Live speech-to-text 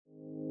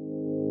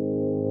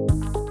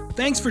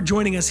Thanks for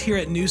joining us here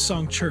at New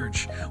Song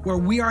Church, where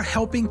we are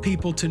helping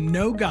people to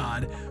know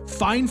God,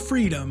 find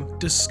freedom,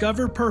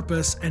 discover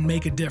purpose, and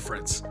make a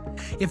difference.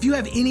 If you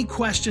have any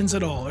questions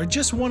at all or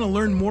just want to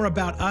learn more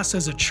about us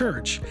as a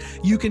church,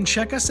 you can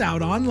check us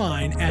out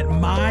online at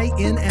mynsc.org.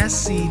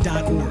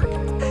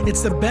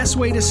 It's the best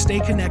way to stay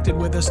connected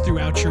with us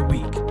throughout your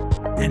week.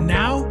 And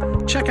now,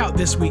 check out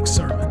this week's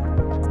sermon.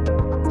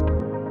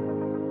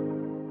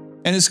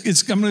 And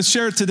I'm going to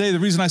share it today. The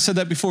reason I said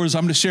that before is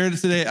I'm going to share it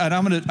today, and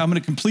I'm going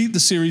to complete the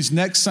series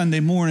next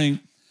Sunday morning.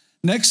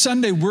 Next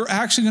Sunday, we're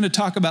actually going to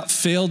talk about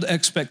failed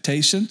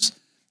expectations,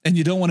 and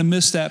you don't want to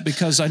miss that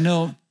because I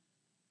know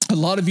a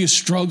lot of you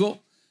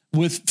struggle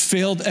with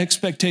failed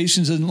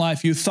expectations in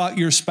life. You thought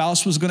your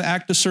spouse was going to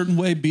act a certain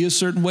way, be a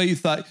certain way. You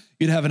thought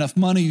you'd have enough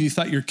money. You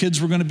thought your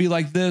kids were going to be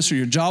like this, or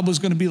your job was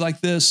going to be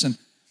like this. And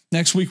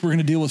next week, we're going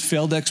to deal with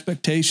failed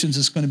expectations.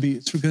 It's going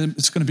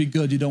to be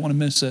good. You don't want to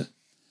miss it.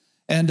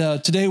 And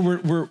today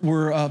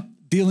we're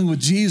dealing with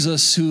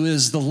Jesus, who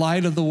is the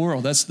light of the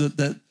world. That's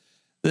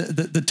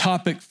the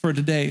topic for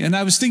today. And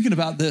I was thinking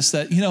about this,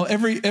 that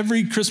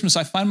every Christmas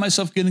I find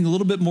myself getting a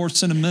little bit more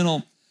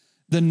sentimental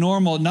than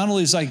normal. Not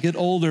only as I get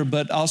older,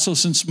 but also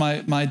since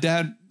my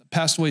dad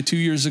passed away 2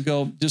 years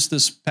ago, just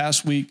this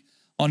past week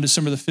on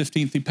December the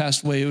 15th, he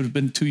passed away. It would have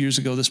been 2 years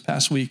ago this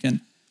past week.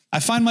 And I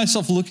find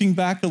myself looking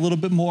back a little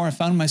bit more. I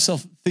found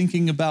myself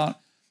thinking about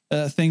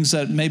things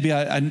that maybe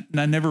I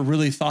never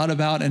really thought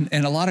about, and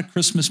a lot of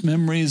Christmas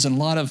memories, and a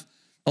lot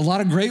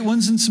of great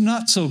ones and some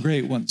not so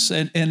great ones.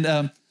 And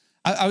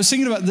I was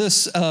thinking about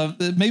this,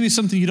 maybe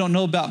something you don't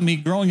know about me.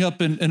 Growing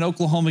up in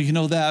Oklahoma, you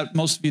know that,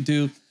 most of you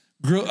do.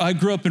 I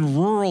grew up in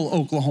rural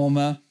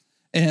Oklahoma,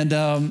 and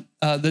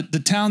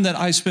the town that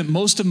I spent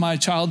most of my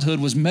childhood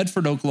was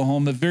Medford,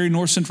 Oklahoma, very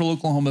north central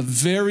Oklahoma,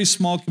 very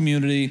small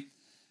community.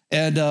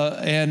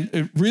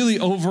 And really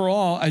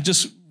overall,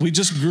 we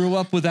just grew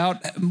up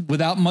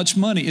without much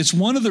money. It's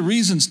one of the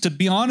reasons, to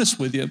be honest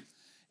with you,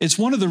 it's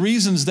one of the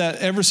reasons that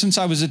ever since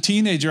I was a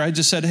teenager, I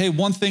just said, hey,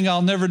 one thing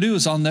I'll never do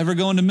is I'll never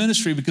go into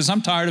ministry because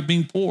I'm tired of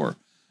being poor.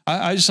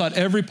 I just thought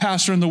every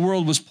pastor in the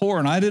world was poor,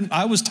 and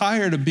I was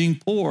tired of being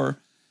poor.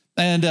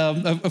 And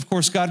of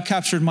course, God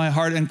captured my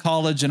heart in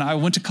college, and I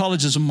went to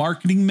college as a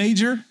marketing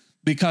major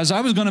because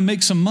I was going to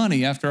make some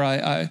money after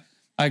I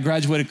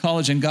graduated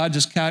college, and God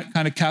just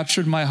kind of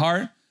captured my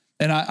heart.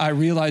 And I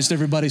realized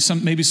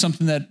maybe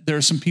something that there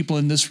are some people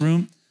in this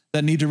room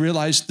that need to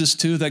realize this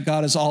too, that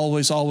God is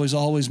always, always,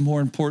 always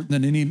more important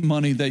than any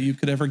money that you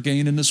could ever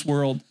gain in this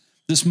world.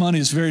 This money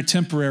is very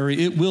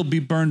temporary. It will be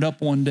burned up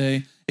one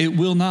day. It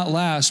will not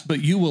last, but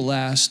you will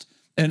last.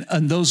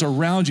 And those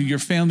around you, your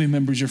family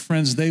members, your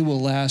friends, they will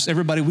last.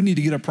 Everybody, we need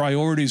to get our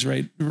priorities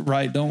right,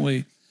 don't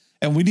we?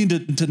 And we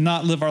need to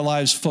not live our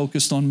lives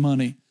focused on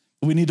money.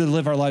 We need to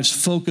live our lives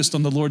focused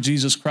on the Lord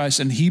Jesus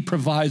Christ, and he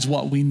provides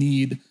what we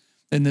need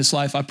in this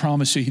life. I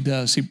promise you he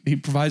does. He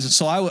provides it.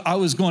 So I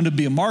was going to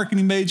be a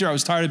marketing major. I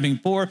was tired of being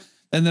poor.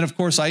 And then, of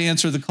course, I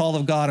answered the call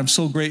of God. I'm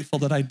so grateful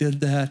that I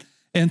did that.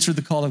 Answered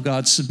the call of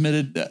God,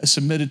 submitted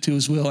to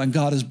his will, and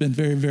God has been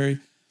very, very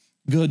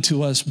good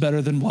to us,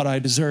 better than what I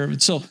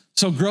deserved. So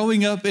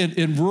growing up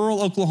in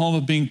rural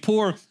Oklahoma, being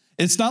poor,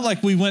 it's not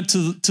like we went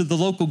to the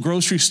local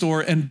grocery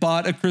store and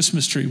bought a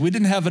Christmas tree. We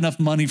didn't have enough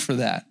money for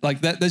that.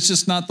 That's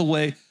just not the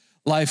way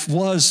life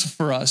was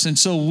for us. And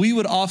so we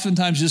would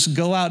oftentimes just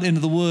go out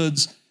into the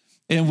woods,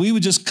 and we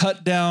would just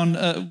cut down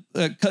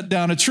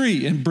a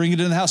tree and bring it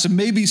in the house. And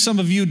maybe some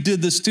of you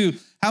did this too.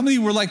 How many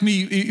were like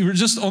me? You were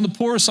just on the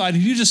poor side,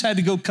 and you just had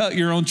to go cut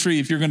your own tree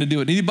if you're going to do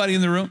it. Anybody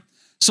in the room?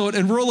 So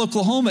in rural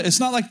Oklahoma, it's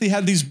not like they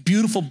had these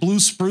beautiful blue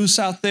spruce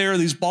out there,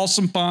 these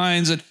balsam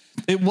pines, and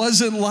it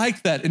wasn't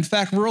like that. In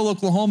fact, rural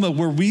Oklahoma,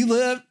 where we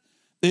live,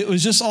 it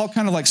was just all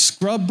kind of like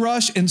scrub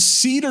brush, and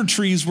cedar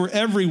trees were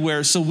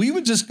everywhere. So we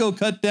would just go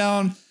cut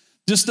down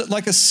just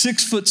like a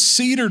 6-foot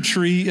cedar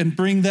tree and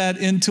bring that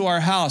into our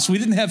house. We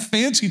didn't have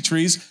fancy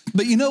trees,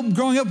 but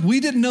growing up,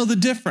 we didn't know the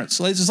difference.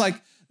 It's just like,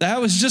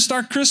 that was just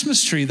our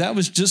Christmas tree. That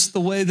was just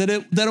the way that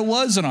it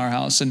was in our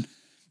house. And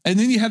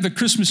then you have the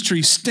Christmas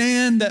tree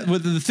stand that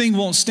whether the thing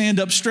won't stand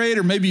up straight,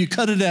 or maybe you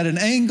cut it at an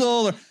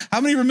angle. Or how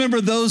many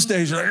remember those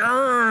days? You're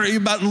like, you're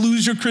about to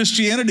lose your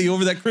Christianity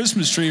over that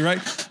Christmas tree, right?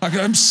 Like,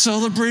 I'm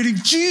celebrating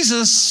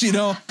Jesus,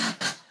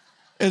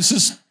 It's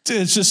just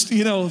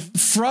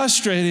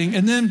frustrating.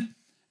 And then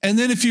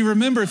if you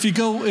remember, if you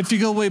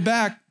go way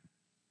back,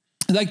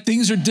 like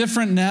things are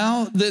different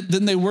now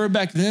than they were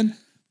back then.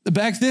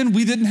 Back then,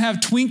 we didn't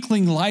have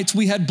twinkling lights.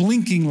 We had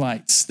blinking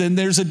lights. Then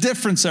there's a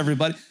difference,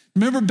 everybody.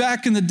 Remember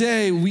back in the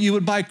day, you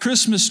would buy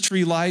Christmas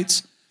tree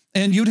lights,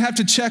 and you'd have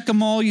to check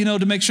them all,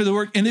 to make sure they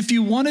work. And if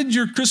you wanted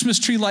your Christmas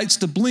tree lights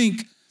to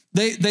blink,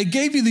 they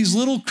gave you these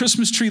little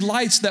Christmas tree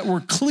lights that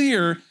were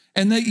clear,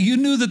 and that you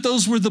knew that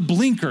those were the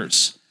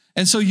blinkers.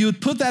 And so you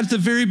would put that at the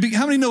very beginning.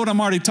 How many know what I'm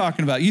already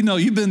talking about?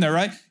 You've been there,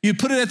 right? You'd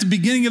put it at the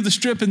beginning of the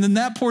strip, and then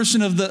that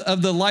portion of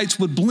the lights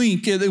would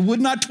blink. It would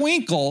not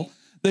twinkle.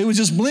 they would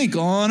just blink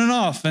on and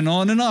off and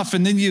on and off.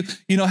 And then you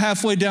know,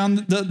 halfway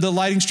down the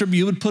lighting strip,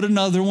 you would put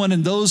another one,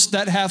 and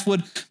that half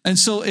would. And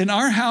so in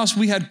our house,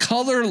 we had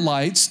color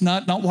lights,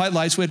 not white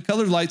lights. We had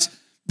colored lights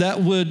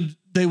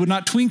they would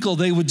not twinkle.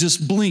 They would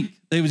just blink.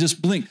 They would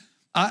just blink.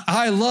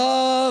 I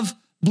love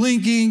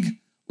blinking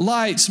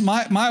lights.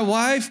 My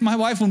wife,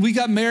 when we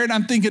got married,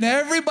 I'm thinking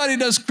everybody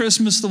does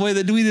Christmas the way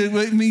that we do.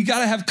 You got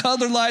to have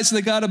color lights.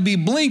 They got to be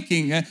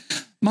blinking.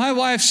 My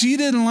wife, she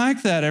didn't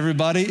like that,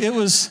 everybody. It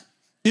was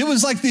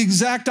like the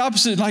exact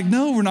opposite. Like,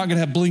 no, we're not going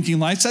to have blinking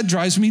lights. That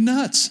drives me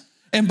nuts.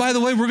 And by the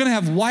way, we're going to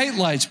have white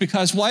lights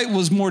because white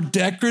was more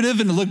decorative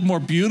and it looked more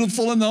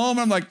beautiful in the home.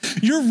 I'm like,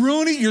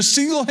 you're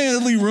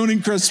single-handedly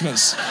ruining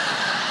Christmas.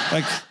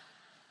 Like,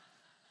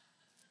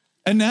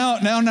 and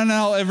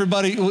now,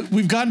 everybody,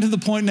 we've gotten to the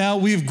point now,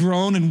 we've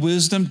grown in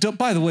wisdom.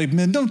 By the way,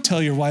 men, don't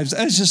tell your wives.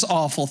 That's just an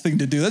awful thing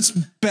to do. That's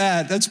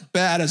bad. That's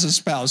bad as a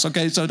spouse,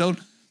 okay? So don't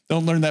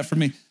learn that from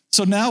me.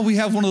 So now we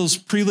have one of those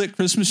pre-lit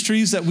Christmas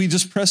trees that we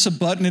just press a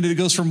button and it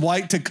goes from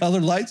white to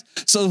colored lights.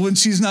 So when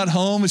she's not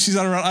home and she's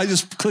not around, I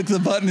just click the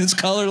button, it's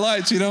colored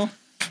lights, you know?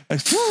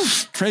 Like, whew,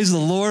 praise the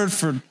Lord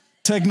for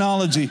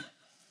technology.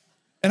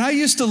 And I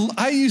used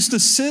to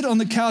sit on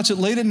the couch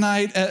late at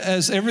night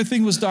as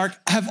everything was dark,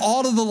 have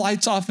all of the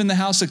lights off in the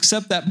house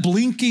except that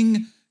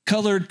blinking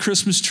colored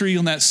Christmas tree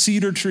on that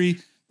cedar tree.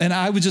 And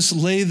I would just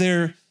lay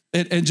there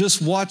and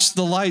just watch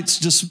the lights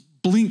just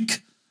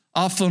blink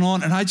off and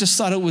on. And I just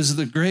thought it was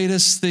the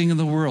greatest thing in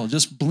the world,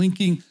 just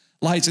blinking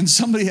lights. And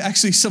somebody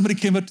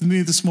came up to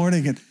me this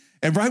morning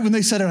and right when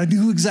they said it, I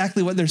knew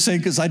exactly what they're saying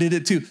because I did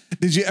it too.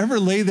 Did you ever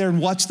lay there and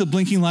watch the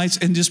blinking lights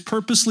and just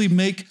purposely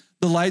make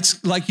the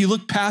lights, like you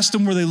look past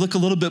them where they look a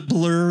little bit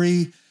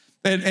blurry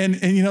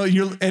and you know,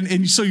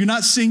 so you're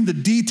not seeing the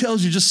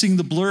details, you're just seeing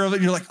the blur of it.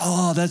 And you're like,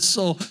 oh, that's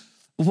so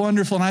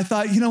wonderful. And I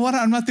thought, you know what?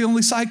 I'm not the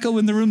only psycho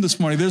in the room this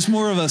morning. There's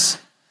more of us.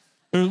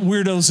 There are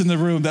weirdos in the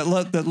room that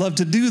love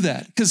to do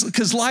that.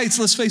 Because lights,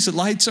 let's face it,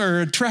 lights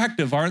are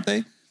attractive, aren't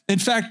they? In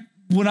fact,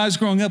 when I was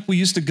growing up, we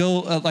used to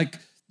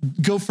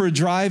go for a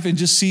drive and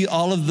just see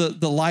all of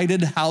the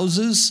lighted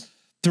houses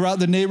throughout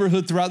the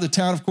neighborhood, throughout the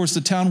town. Of course,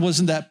 the town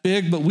wasn't that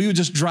big, but we would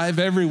just drive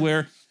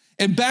everywhere.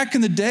 And back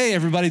in the day,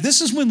 everybody, this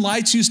is when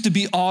lights used to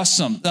be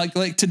awesome.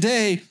 Like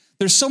today,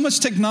 there's so much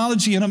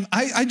technology in them.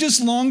 I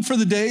just long for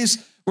the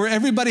days where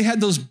everybody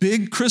had those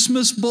big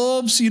Christmas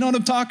bulbs. You know what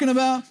I'm talking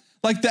about?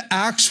 Like the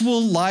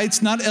actual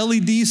lights, not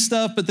LED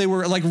stuff, but they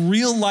were like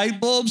real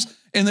light bulbs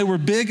and they were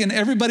big and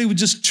everybody would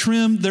just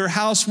trim their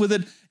house with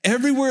it.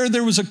 Everywhere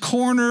there was a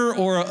corner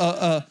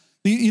or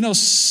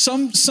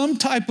some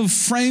type of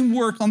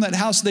framework on that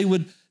house, they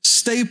would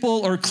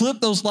staple or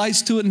clip those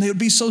lights to it and they would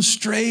be so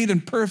straight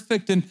and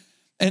perfect. And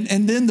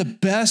then the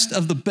best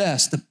of the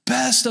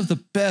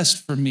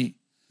best for me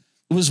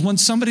was when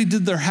somebody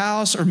did their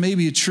house or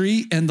maybe a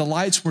tree and the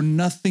lights were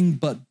nothing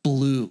but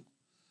blue.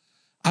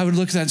 I would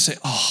look at that and say,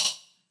 oh,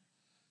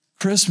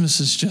 Christmas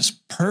is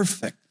just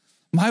perfect.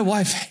 My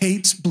wife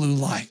hates blue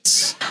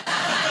lights.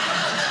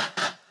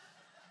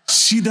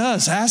 She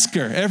does. Ask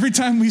her. Every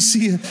time we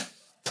see it.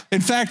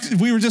 In fact,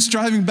 we were just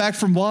driving back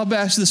from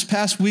Wabash this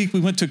past week. We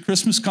went to a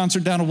Christmas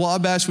concert down in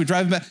Wabash. We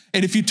drive back.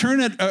 And if you turn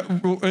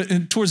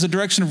it towards the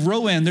direction of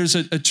Rowan, there's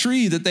a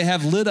tree that they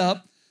have lit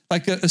up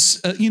like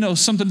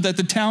something that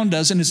the town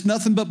does. And it's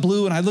nothing but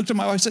blue. And I looked at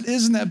my wife and said,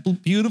 isn't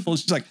that beautiful?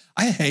 She's like,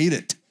 I hate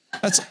it.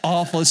 That's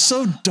awful. It's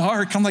so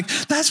dark. I'm like,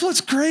 that's what's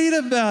great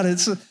about it.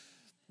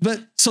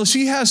 So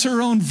she has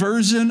her own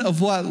version of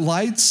what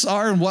lights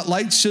are and what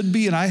lights should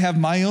be. And I have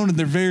my own and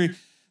they're very,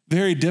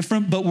 very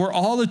different, but we're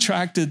all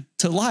attracted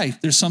to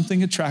light. There's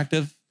something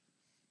attractive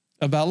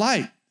about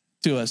light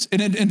to us.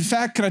 And in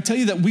fact, can I tell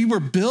you that we were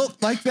built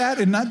like that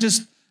and not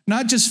just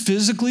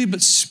physically,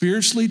 but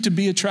spiritually to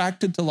be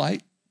attracted to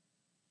light?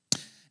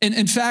 And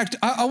in fact,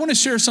 I want to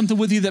share something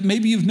with you that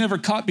maybe you've never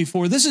caught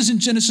before. This is in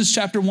Genesis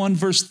chapter 1,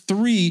 verse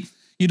 3.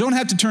 You don't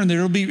have to turn there.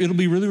 It'll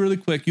be really, really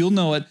quick. You'll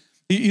know it.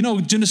 You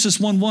know, Genesis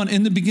 1:1,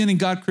 in the beginning,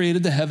 God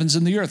created the heavens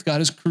and the earth. God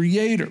is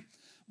creator.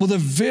 Well, the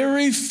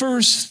very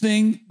first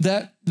thing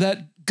that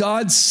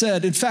God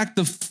said, in fact,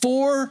 the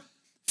 4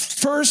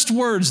 first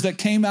words that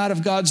came out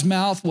of God's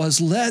mouth was,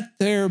 let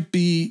there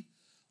be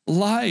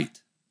light.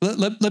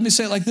 Let me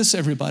say it like this,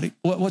 everybody.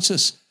 What's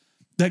this?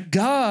 That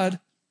God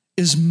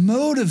is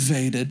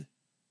motivated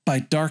by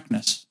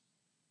darkness.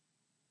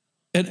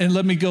 And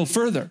let me go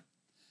further.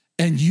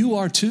 And you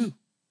are too.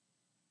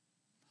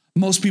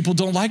 Most people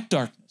don't like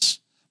darkness.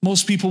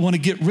 Most people want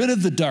to get rid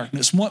of the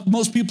darkness.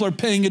 Most people are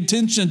paying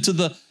attention to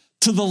the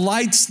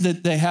lights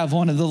that they have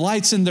on, and the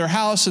lights in their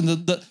house,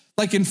 and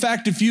like, in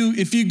fact, if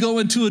you go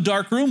into a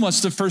dark room,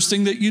 what's the first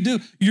thing that you do?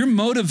 You're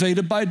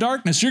motivated by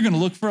darkness. You're going to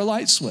look for a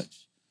light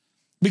switch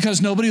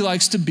because nobody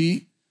likes to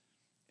be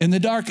in the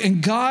dark.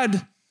 And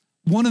God,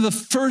 the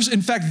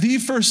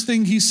first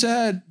thing he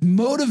said,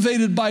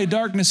 motivated by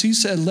darkness, he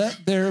said,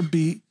 let there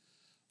be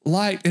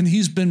light. And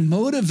he's been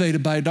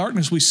motivated by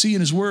darkness. We see in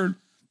his word,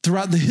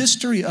 throughout the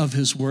history of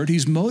his word,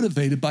 he's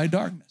motivated by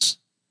darkness.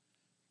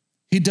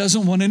 He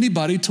doesn't want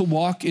anybody to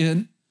walk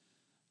in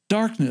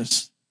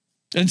darkness.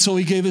 And so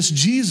he gave us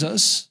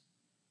Jesus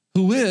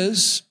who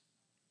is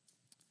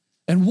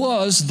and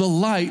was the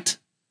light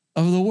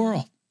of the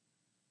world.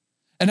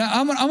 And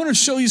I'm going to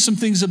show you some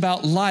things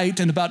about light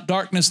and about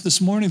darkness this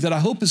morning that I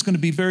hope is going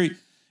to be very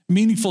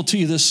meaningful to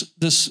you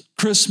this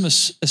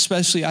Christmas,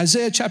 especially.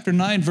 Isaiah chapter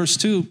 9, verse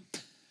 2.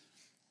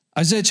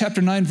 Isaiah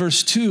chapter 9,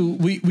 verse 2,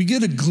 we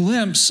get a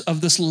glimpse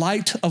of this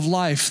light of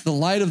life, the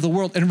light of the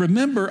world. And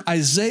remember,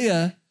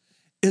 Isaiah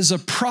is a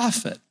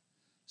prophet.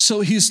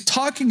 So he's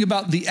talking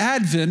about the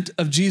advent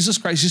of Jesus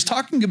Christ. He's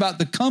talking about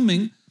the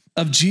coming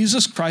of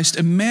Jesus Christ,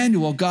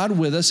 Emmanuel, God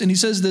with us. And he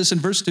says this in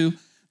verse 2,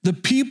 the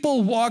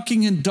people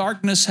walking in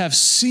darkness have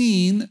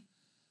seen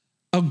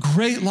a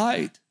great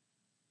light.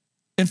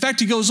 In fact,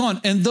 he goes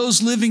on, and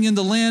those living in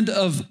the land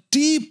of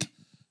deep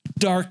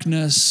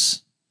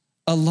darkness,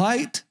 a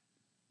light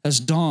has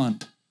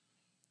dawned.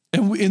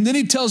 And then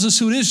he tells us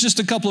who it is just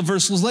a couple of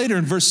verses later.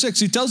 In verse 6,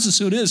 he tells us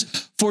who it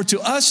is. For to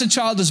us a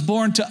child is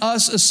born, to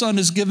us a son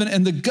is given,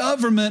 and the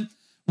government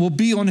will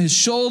be on his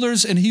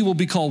shoulders, and he will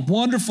be called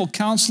Wonderful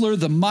Counselor,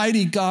 the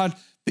Mighty God,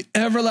 the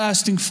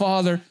Everlasting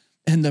Father,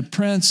 and the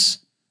Prince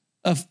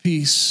of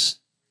Peace.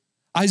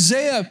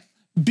 Isaiah,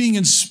 being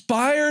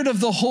inspired of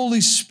the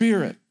Holy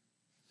Spirit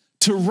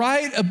to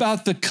write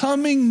about the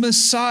coming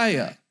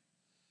Messiah,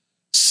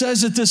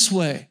 says it this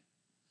way: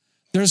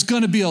 there's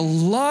going to be a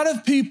lot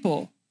of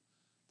people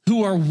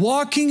who are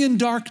walking in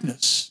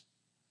darkness.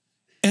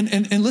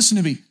 And listen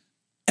to me,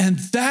 and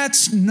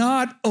that's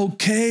not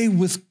okay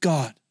with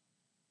God.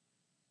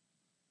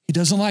 He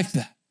doesn't like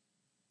that.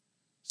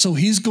 So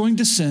he's going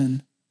to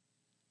send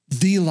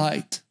the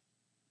light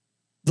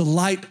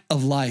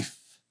of life,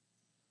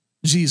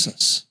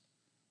 Jesus,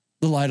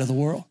 the light of the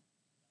world.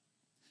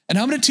 And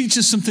I'm going to teach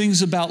you some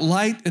things about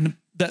light and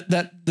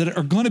that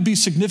are going to be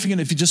significant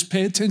if you just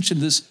pay attention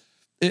to this.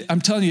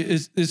 I'm telling you,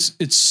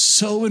 it's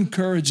so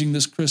encouraging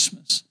this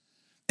Christmas.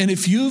 And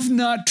if you've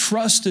not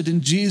trusted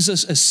in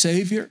Jesus as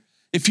Savior,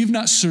 if you've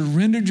not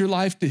surrendered your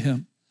life to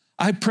him,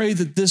 I pray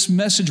that this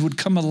message would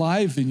come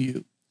alive in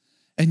you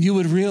and you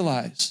would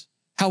realize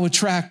how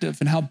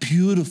attractive and how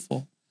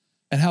beautiful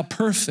and how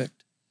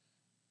perfect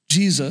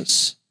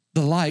Jesus,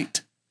 the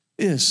light,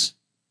 is.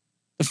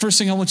 The first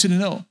thing I want you to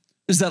know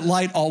is that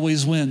light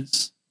always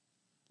wins.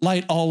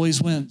 Light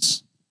always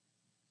wins.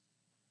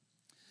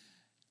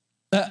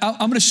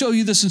 I'm going to show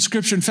you this in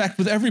Scripture. In fact,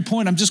 with every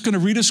point, I'm just going to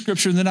read a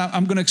Scripture and then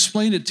I'm going to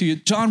explain it to you.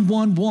 John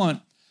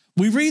 1:1.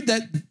 We read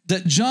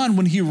that John,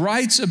 when he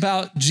writes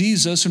about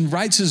Jesus and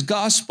writes his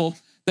gospel,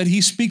 that he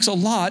speaks a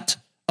lot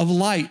of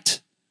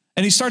light.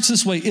 And he starts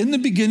this way: in the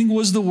beginning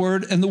was the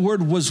Word, and the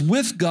Word was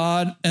with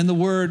God, and the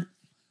Word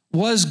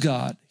was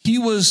God. He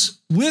was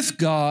with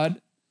God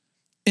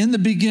in the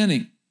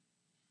beginning.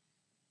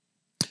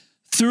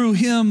 Through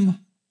him,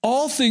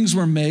 all things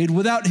were made.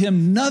 Without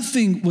him,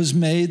 nothing was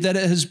made that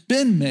has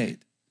been made.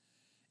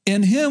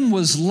 In him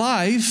was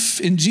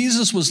life, in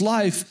Jesus was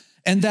life,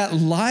 and that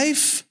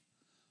life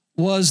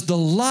was the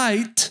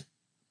light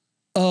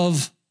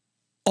of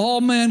all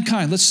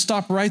mankind. Let's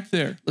stop right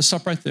there.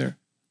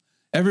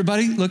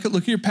 Everybody, look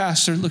at your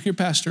pastor. Look at your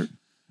pastor.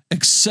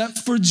 Except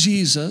for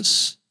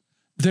Jesus,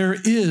 there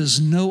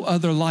is no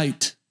other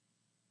light.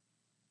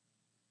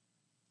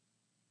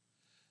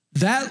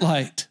 That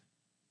light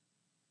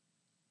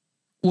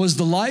was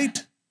the light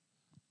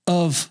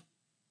of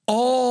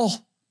all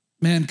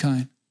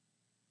mankind.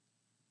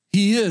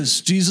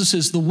 Jesus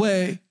is the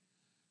way,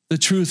 the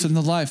truth, and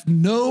the life.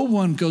 No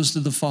one goes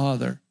to the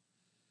Father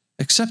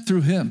except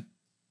through him.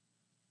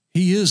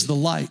 He is the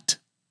light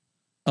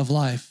of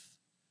life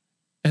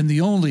and the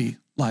only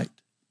light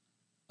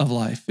of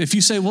life. If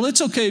you say, well,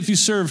 it's okay if you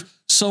serve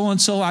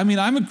so-and-so. I mean,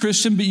 I'm a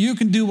Christian, but you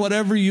can do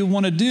whatever you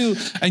want to do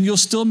and you'll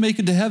still make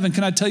it to heaven.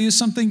 Can I tell you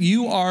something?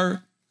 You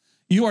are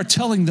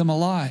telling them a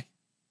lie,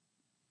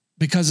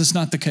 because it's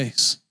not the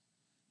case.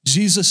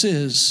 Jesus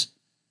is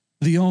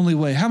the only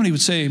way. How many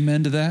would say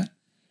amen to that?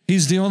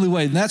 He's the only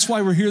way. And that's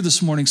why we're here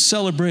this morning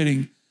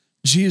celebrating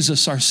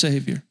Jesus, our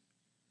Savior.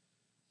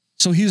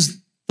 So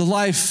he's the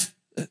life,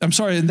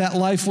 and that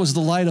life was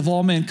the light of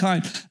all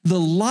mankind. The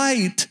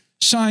light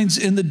shines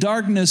in the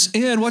darkness,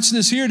 and watch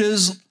this, here it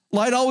is,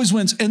 light always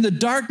wins, and the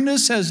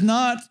darkness has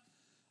not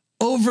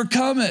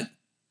overcome it.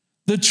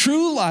 The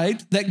true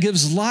light that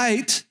gives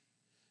light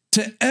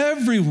to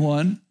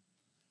everyone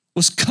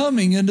was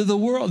coming into the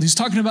world. He's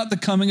talking about the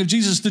coming of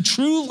Jesus. The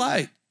true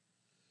light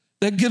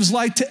that gives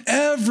light to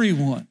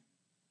everyone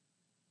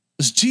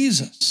is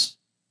Jesus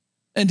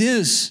and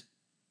is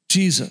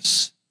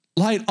Jesus.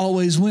 Light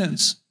always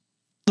wins.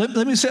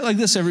 Let me say it like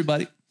this,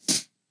 everybody.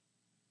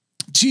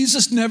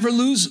 Jesus never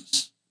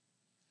loses.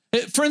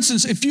 For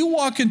instance, if you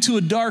walk into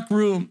a dark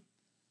room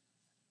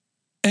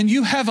and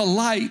you have a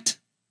light,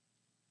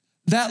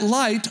 that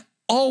light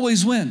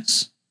always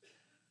wins.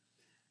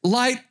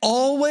 Light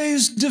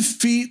always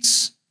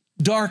defeats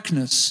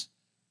darkness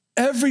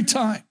every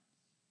time.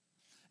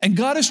 And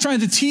God is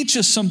trying to teach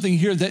us something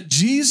here, that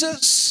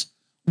Jesus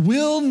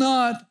will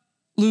not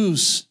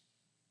lose.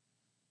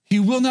 He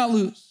will not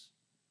lose.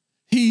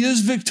 He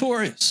is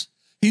victorious.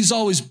 He's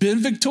always been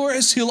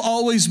victorious. He'll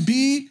always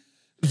be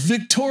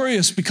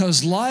victorious,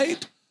 because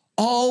light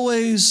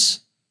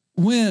always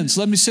wins.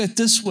 Let me say it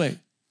this way.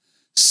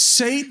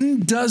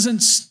 Satan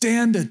doesn't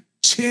stand a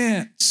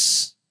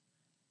chance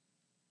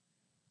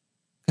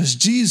because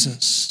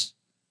Jesus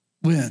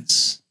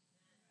wins.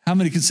 How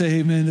many can say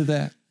amen to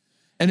that?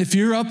 And if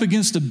you're up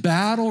against a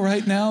battle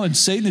right now and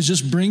Satan is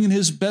just bringing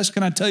his best,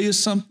 can I tell you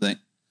something?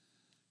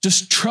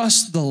 Just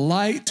trust the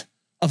light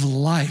of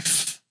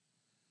life.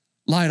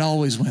 Light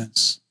always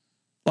wins.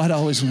 Light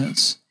always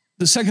wins.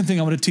 The second thing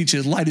I want to teach you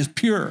is light is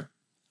pure.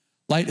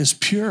 Light is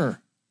pure.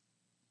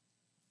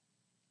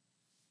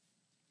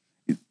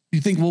 You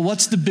think, well,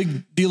 what's the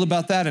big deal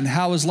about that? And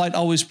how is light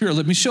always pure?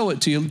 Let me show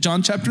it to you.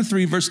 John chapter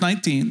 3, verse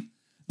 19.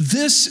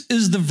 This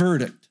is the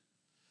verdict.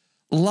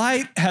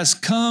 Light has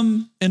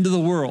come into the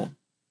world,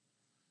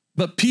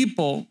 but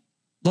people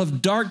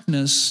love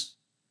darkness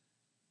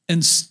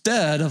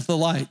instead of the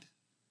light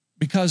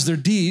because their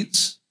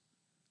deeds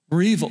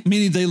were evil,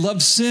 meaning they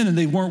loved sin and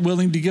they weren't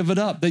willing to give it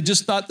up. They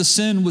just thought the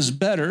sin was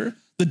better,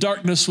 the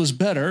darkness was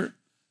better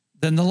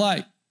than the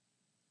light.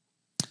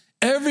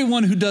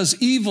 Everyone who does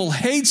evil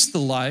hates the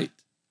light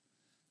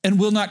and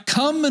will not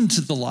come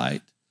into the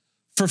light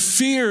for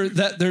fear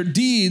that their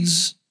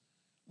deeds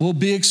will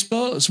be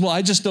exposed. Well,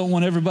 I just don't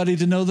want everybody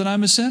to know that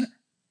I'm a sinner.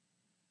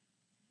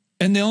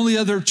 And the only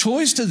other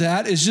choice to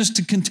that is just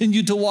to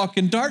continue to walk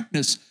in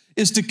darkness,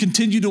 is to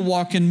continue to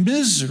walk in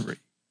misery.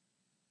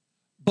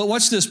 But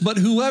watch this, but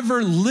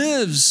whoever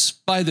lives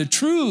by the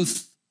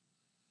truth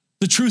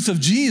of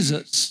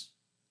Jesus,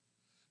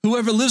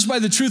 whoever lives by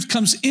the truth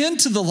comes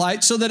into the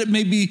light so that it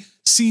may be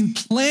seen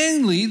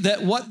plainly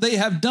that what they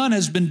have done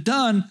has been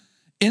done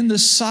in the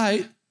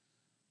sight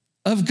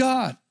of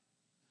God.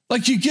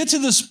 Like you get to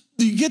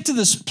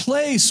this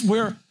place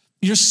where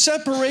your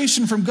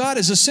separation from God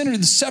as a sinner,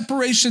 the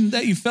separation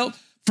that you felt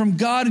from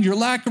God and your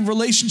lack of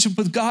relationship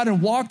with God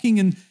and walking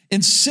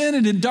in sin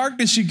and in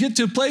darkness, you get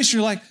to a place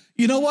you're like,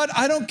 you know what?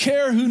 I don't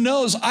care who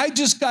knows. I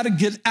just got to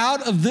get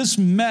out of this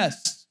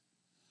mess.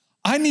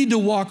 I need to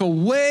walk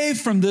away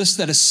from this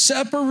that is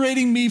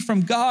separating me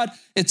from God.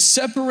 It's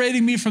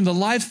separating me from the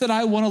life that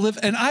I want to live.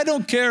 And I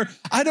don't care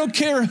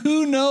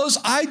who knows.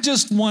 I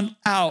just want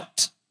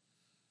out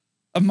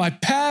of my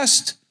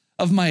past,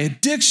 of my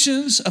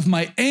addictions, of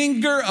my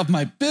anger, of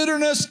my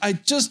bitterness. I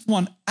just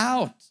want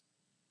out.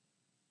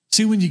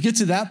 See, when you get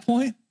to that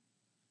point,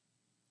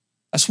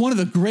 that's one of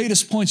the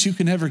greatest points you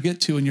can ever get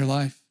to in your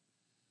life.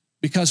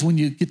 Because when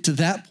you get to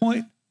that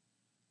point,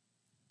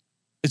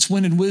 it's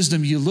when in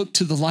wisdom you look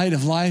to the light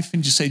of life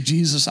and you say,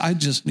 Jesus, I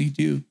just need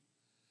you.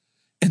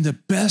 And the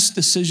best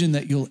decision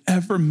that you'll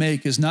ever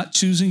make is not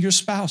choosing your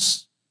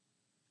spouse,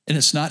 and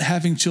it's not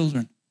having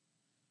children.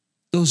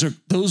 Those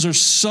are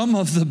some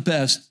of the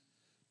best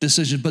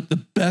decisions, but the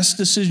best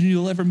decision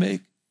you'll ever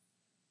make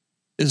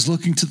is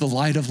looking to the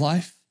light of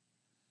life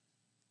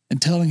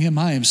and telling him,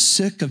 I am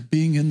sick of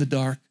being in the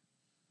dark.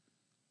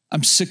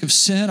 I'm sick of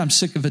sin. I'm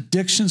sick of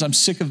addictions. I'm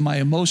sick of my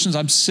emotions.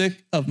 I'm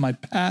sick of my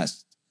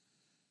past.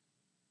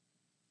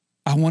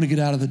 I want to get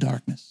out of the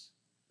darkness.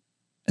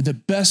 And the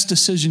best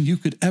decision you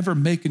could ever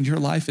make in your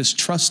life is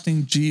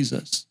trusting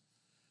Jesus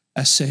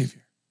as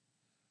Savior,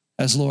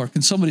 as Lord.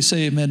 Can somebody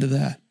say amen to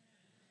that?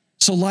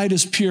 So light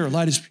is pure.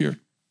 Light is pure.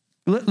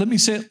 Let me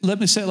say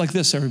it like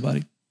this,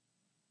 everybody.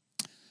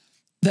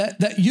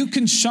 That you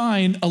can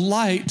shine a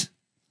light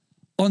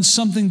on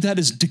something that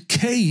is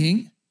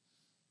decaying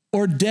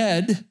or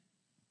dead,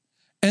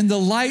 and the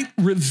light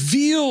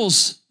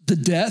reveals the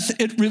death,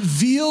 it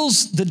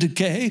reveals the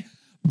decay,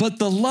 but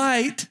the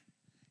light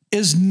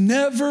is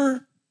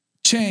never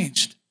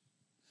changed.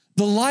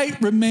 The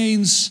light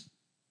remains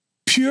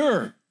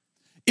pure.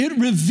 It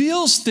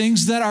reveals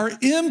things that are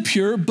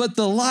impure, but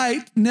the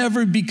light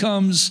never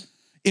becomes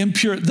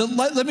impure.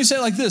 Let me say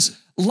it like this.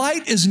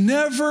 Light is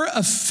never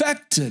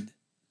affected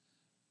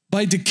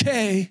by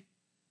decay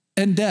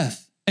and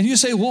death. And you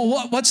say,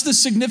 well, what's the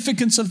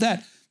significance of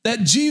that?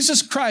 That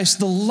Jesus Christ,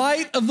 the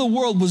light of the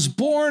world, was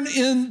born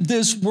in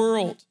this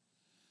world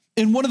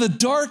in one of the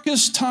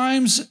darkest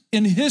times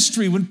in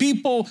history when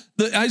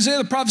Isaiah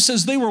the prophet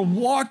says they were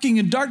walking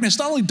in darkness,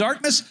 not only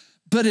darkness,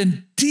 but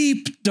in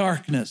deep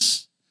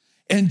darkness.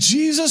 And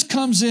Jesus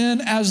comes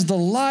in as the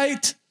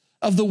light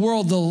of the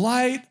world, the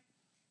light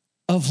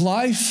of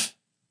life.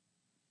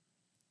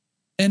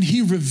 And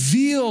he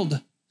revealed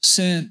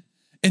sin,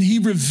 and he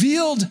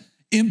revealed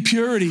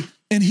impurity,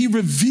 and he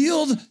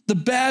revealed the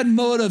bad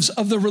motives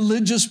of the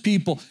religious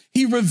people.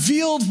 He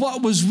revealed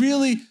what was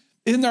really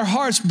in their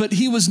hearts, but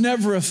he was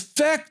never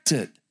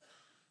affected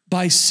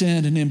by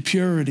sin and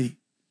impurity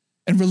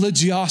and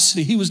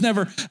religiosity. He was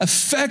never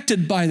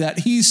affected by that.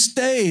 He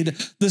stayed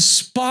the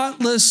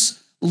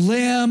spotless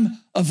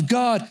Lamb of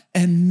God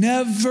and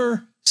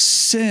never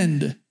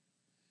sinned.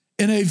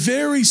 In a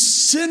very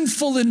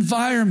sinful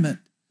environment,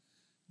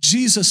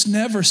 Jesus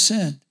never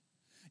sinned.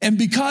 And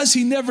because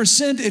he never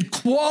sinned, it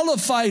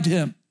qualified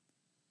him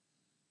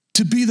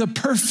to be the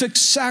perfect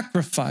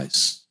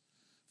sacrifice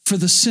for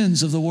the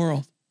sins of the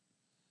world.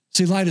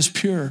 See, light is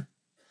pure.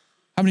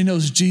 How many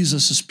knows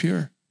Jesus is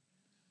pure?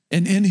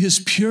 And in his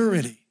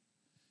purity,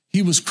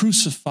 he was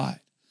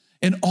crucified.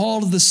 And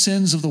all of the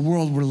sins of the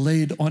world were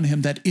laid on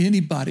him, that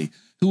anybody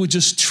who would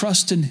just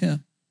trust in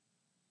him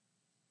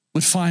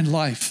would find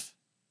life.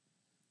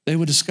 They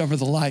would discover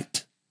the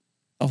light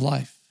of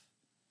life.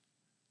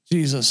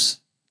 Jesus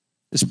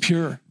is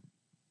pure.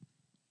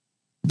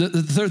 The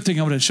third thing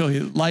I want to show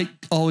you, light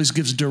always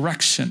gives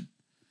direction.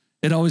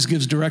 It always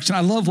gives direction.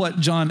 I love what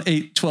John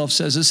 8:12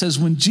 says. It says,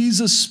 when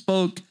Jesus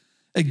spoke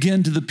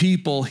again to the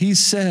people, he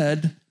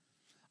said,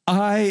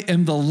 I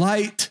am the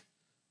light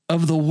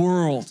of the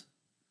world,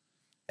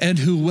 and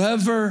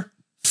whoever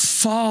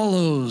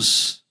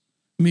follows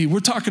me, we're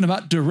talking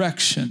about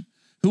direction.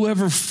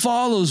 Whoever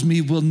follows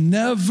me will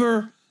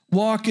never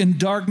walk in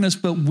darkness,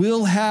 but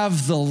will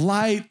have the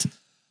light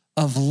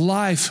of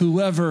life.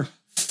 Whoever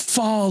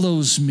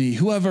follows me,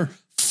 whoever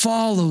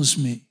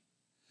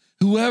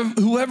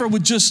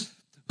would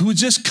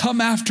just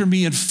come after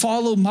me and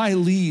follow my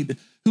lead,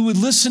 who would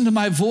listen to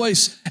my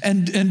voice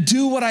and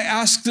do what I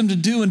ask them to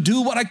do and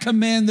do what I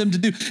command them to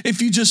do.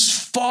 If you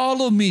just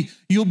follow me,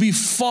 you'll be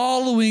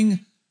following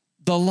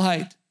the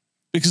light,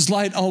 because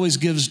light always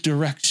gives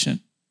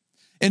direction.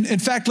 And in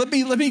fact, let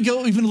me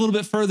go even a little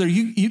bit further.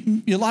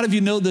 A lot of you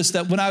know this,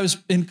 that when I was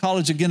in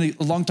college, again,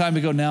 a long time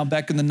ago now,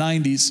 back in the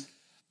 90s,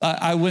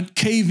 I went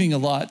caving a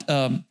lot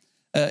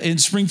in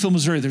Springfield,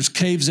 Missouri. There's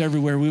caves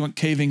everywhere. We went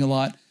caving a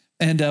lot.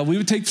 And we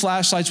would take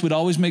flashlights. We'd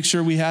always make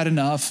sure we had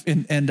enough.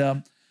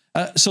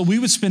 So we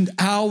would spend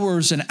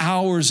hours and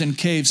hours in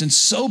caves, and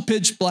so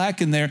pitch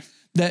black in there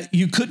that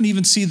you couldn't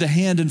even see the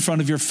hand in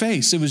front of your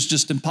face. It was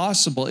just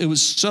impossible. It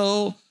was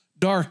so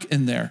dark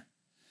in there.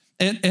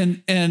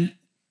 And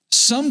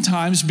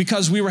sometimes,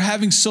 because we were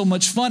having so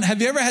much fun,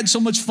 have you ever had so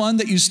much fun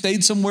that you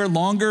stayed somewhere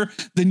longer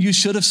than you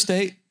should have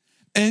stayed?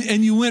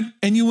 And you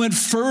went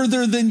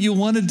further than you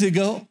wanted to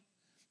go.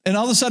 And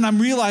all of a sudden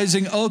I'm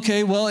realizing,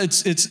 okay, well,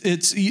 it's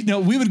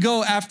we would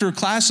go after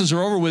classes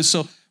are over with.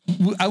 So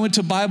I went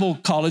to Bible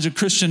college, a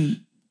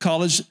Christian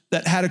college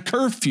that had a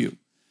curfew,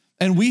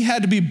 and we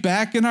had to be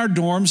back in our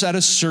dorms at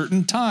a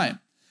certain time.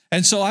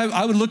 And so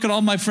I would look at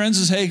all my friends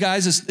and say, hey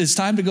guys, it's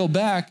time to go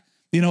back,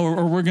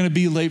 or we're going to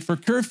be late for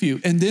curfew.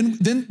 And then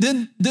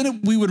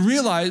we would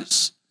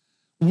realize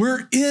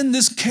we're in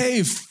this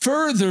cave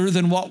further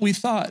than what we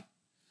thought.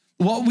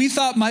 What we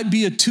thought might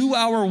be a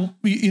 2-hour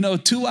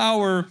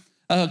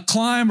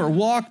climb or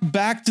walk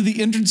back to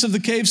the entrance of the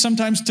cave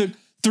sometimes took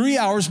 3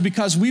 hours,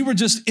 because we were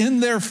just in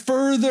there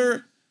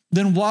further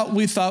than what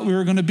we thought we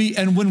were going to be.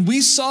 And when we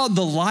saw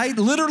the light,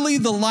 literally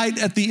the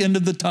light at the end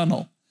of the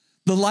tunnel,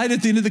 the light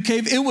at the end of the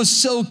cave, it was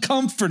so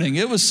comforting.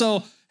 It was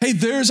so, hey,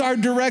 there's our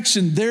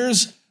direction.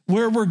 There's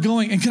where we're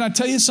going. And can I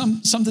tell you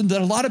something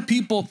that a lot of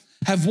people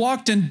have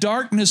walked in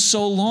darkness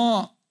so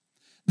long?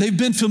 They've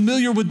been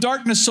familiar with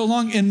darkness so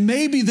long, and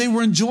maybe they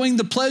were enjoying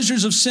the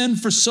pleasures of sin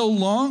for so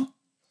long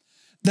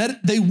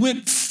that they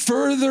went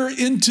further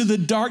into the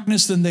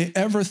darkness than they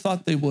ever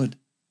thought they would.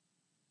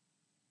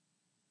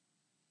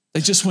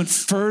 They just went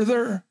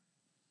further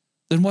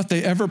than what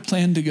they ever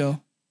planned to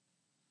go.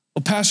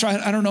 Well, Pastor,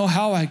 I don't know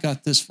how I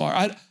got this far.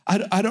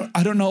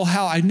 I don't know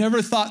how. I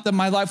never thought that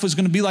my life was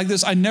going to be like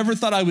this. I never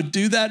thought I would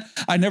do that.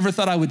 I never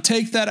thought I would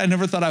take that. I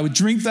never thought I would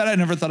drink that. I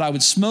never thought I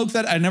would smoke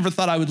that. I never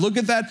thought I would look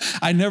at that.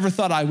 I never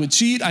thought I would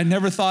cheat. I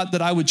never thought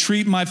that I would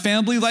treat my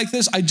family like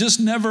this. I just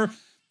never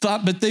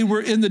thought, but they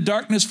were in the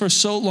darkness for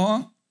so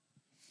long,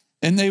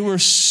 and they were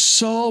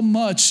so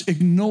much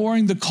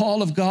ignoring the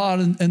call of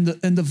God and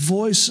the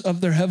voice of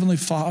their Heavenly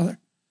Father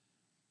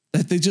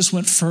that they just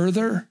went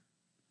further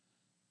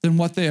than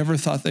what they ever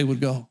thought they would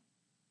go.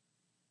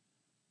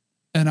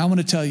 And I want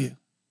to tell you,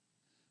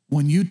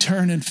 when you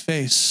turn and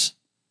face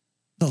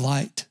the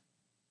light,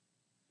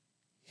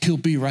 He'll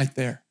be right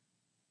there.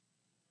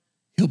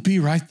 He'll be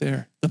right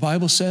there. The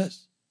Bible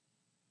says,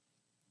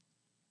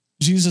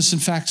 Jesus in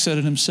fact said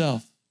it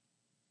himself,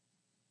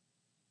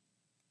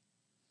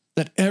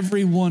 that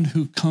everyone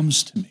who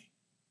comes to me,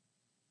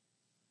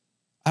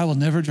 I will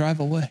never drive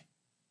away.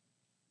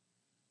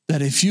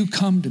 That if you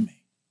come to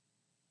me,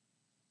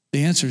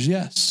 the answer is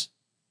yes.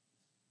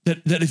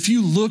 That if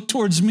you look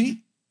towards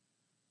me,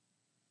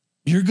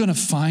 you're going to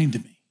find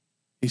me,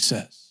 he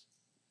says.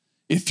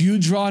 If you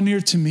draw near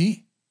to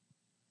me,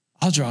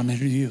 I'll draw near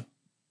to you.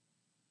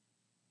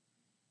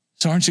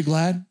 So aren't you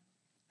glad?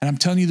 And I'm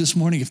telling you this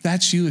morning, if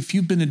that's you, if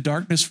you've been in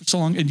darkness for so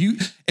long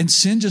and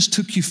sin just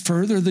took you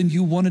further than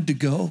you wanted to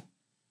go,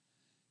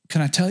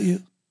 can I tell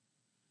you,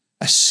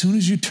 as soon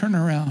as you turn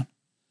around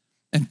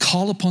and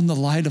call upon the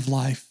light of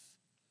life,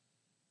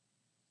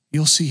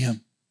 you'll see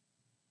him.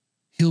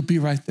 He'll be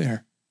right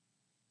there.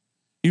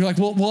 You're like,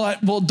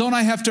 well, don't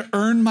I have to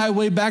earn my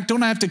way back?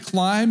 Don't I have to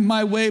climb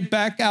my way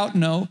back out?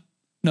 No.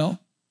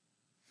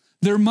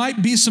 There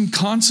might be some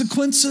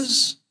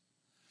consequences.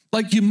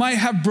 Like you might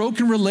have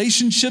broken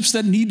relationships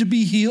that need to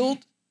be healed.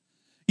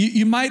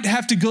 You might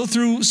have to go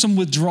through some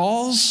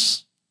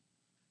withdrawals.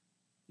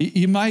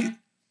 You might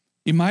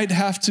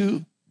have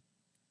to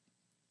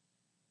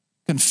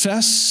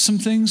confess some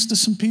things to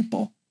some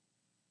people.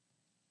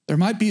 There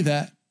might be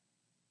that.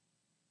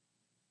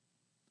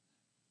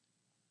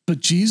 But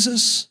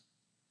Jesus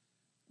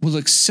will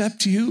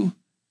accept you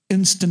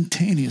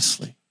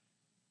instantaneously.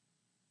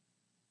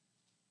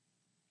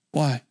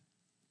 Why?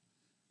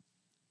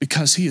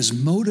 Because he is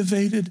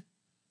motivated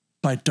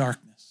by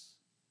darkness.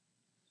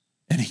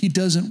 And he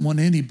doesn't want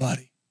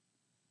anybody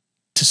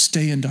to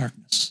stay in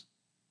darkness.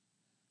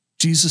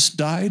 Jesus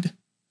died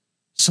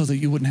so that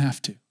you wouldn't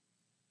have to.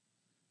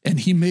 And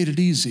he made it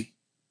easy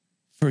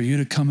for you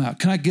to come out.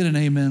 Can I get an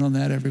amen on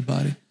that,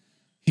 everybody?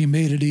 He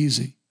made it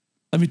easy.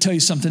 Let me tell you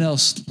something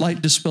else.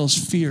 Light dispels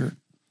fear.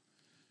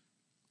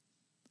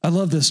 I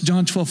love this.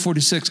 John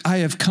 12:46. I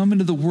have come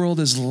into the world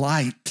as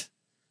light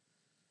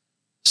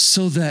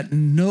so that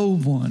no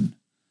one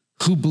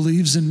who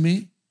believes in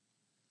me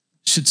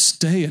should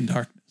stay in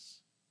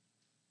darkness.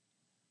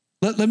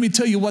 Let me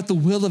tell you what the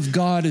will of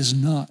God is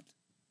not.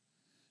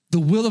 The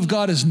will of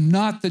God is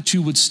not that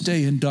you would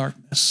stay in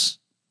darkness.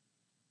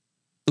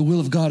 The will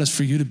of God is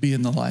for you to be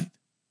in the light.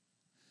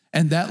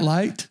 And that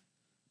light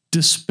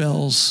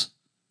dispels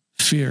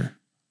fear.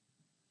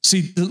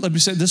 See, let me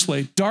say it this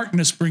way.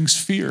 Darkness brings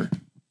fear.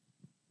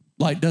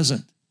 Light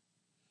doesn't.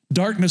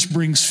 Darkness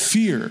brings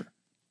fear,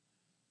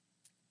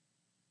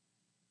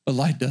 but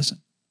light doesn't.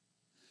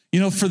 You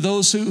know, for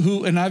those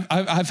who and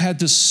I've had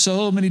this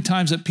so many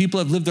times that people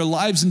have lived their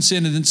lives in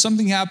sin, and then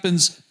something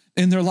happens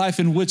in their life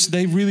in which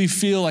they really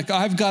feel like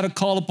I've got to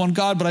call upon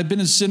God, but I've been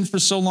in sin for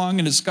so long,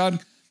 and is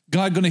God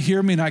going to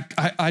hear me? And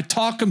I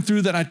talk them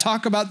through that. I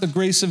talk about the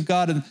grace of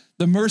God and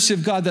the mercy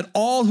of God, that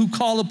all who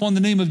call upon the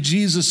name of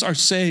Jesus are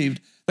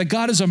saved. That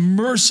God is a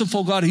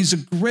merciful God. He's a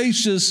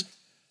gracious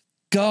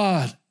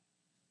God.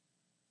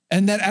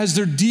 And that as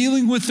they're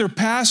dealing with their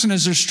past and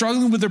as they're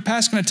struggling with their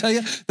past, can I tell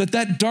you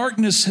that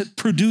darkness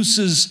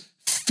produces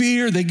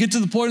fear? They get to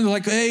the point where they're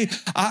like, hey,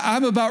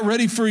 I'm about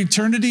ready for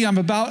eternity.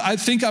 I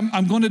think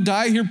I'm going to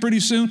die here pretty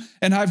soon.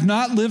 And I've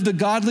not lived a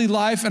godly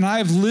life, and I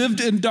have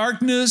lived in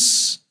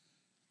darkness,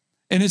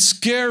 and it's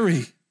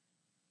scary.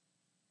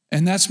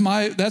 And that's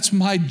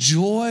my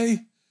joy,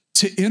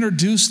 to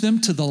introduce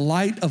them to the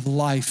light of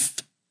life.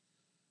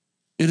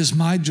 It is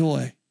my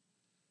joy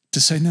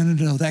to say,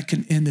 no, that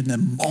can end in a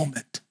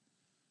moment.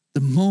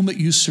 The moment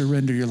you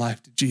surrender your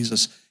life to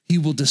Jesus, he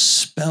will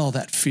dispel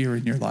that fear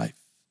in your life.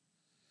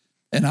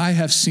 And I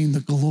have seen the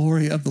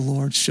glory of the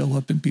Lord show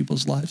up in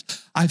people's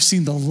lives. I've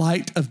seen the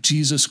light of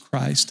Jesus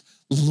Christ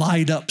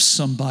light up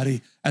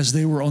somebody as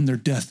they were on their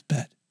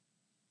deathbed.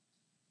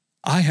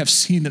 I have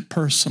seen it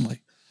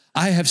personally.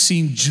 I have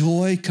seen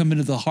joy come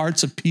into the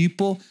hearts of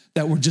people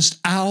that were just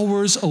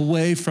hours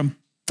away from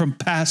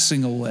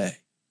passing away.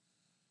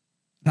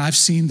 And I've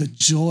seen the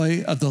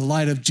joy of the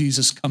light of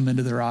Jesus come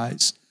into their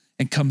eyes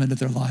and come into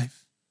their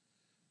life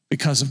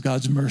because of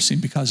God's mercy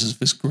and because of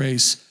his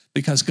grace,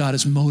 because God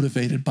is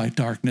motivated by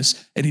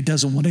darkness, and he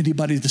doesn't want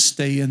anybody to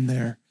stay in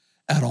there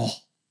at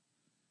all.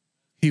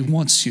 He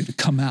wants you to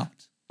come out.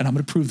 And I'm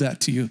going to prove that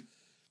to you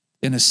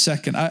in a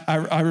second.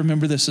 I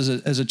remember this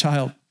as a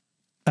child.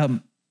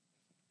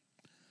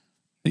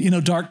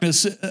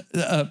 Darkness,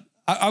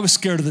 I was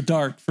scared of the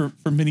dark for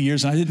many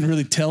years, and I didn't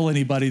really tell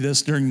anybody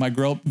this during my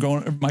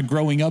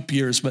growing up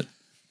years, but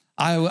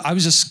I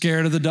was just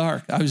scared of the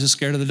dark. I was just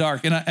scared of the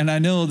dark. And I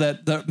know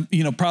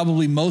that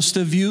probably most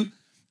of you,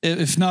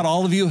 if not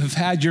all of you, have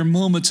had your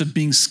moments of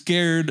being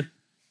scared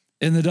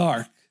in the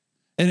dark.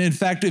 And in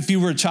fact, if you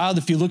were a child,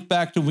 if you look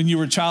back to when you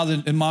were a child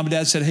and mom and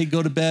dad said, hey,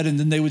 go to bed, and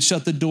then they would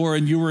shut the door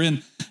and you were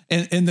in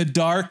the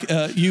dark,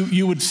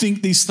 you would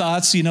think these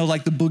thoughts,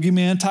 like the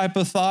boogeyman type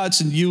of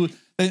thoughts.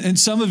 And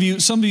some of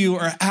you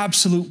are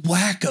absolute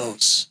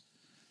wackos,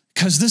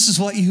 because this is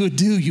what you would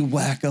do, you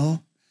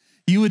wacko.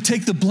 You would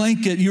take the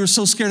blanket. You were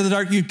so scared of the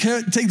dark, you'd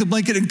take the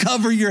blanket and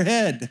cover your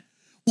head.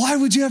 Why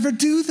would you ever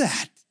do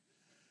that?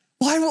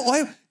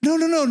 Why?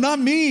 No, not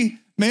me,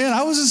 man.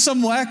 I wasn't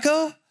some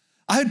wacko.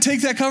 I'd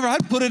take that cover.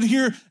 I'd put it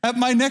here at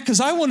my neck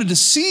because I wanted to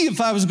see if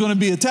I was going to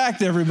be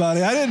attacked,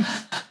 everybody. I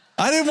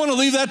didn't want to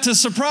leave that to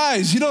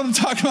surprise. You know what I'm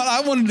talking about?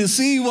 I wanted to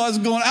see what was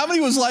going on. How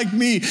many was like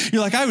me?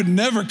 You're like, I would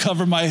never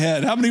cover my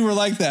head. How many were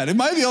like that? Am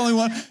I the only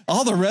one?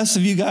 All the rest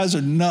of you guys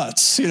are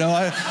nuts.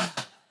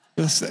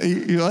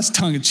 That's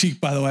tongue in cheek,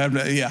 by the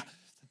way.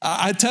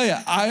 I tell you,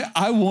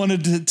 I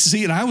wanted to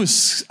see, and I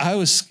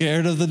was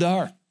scared of the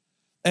dark.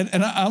 And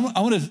I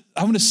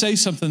want to say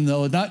something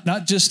though,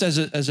 not just as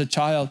a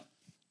child,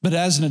 but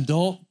as an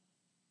adult.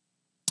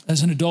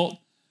 As an adult,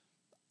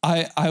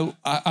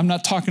 I'm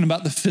not talking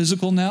about the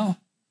physical now.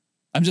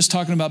 I'm just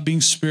talking about being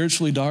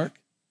spiritually dark,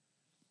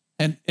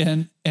 and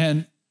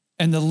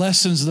the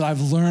lessons that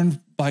I've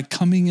learned by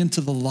coming into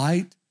the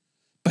light,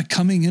 by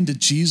coming into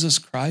Jesus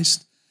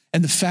Christ,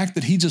 and the fact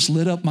that he just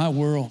lit up my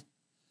world.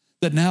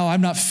 That now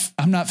I'm not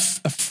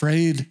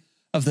afraid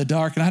of the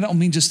dark, and I don't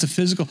mean just the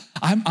physical.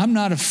 I'm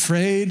not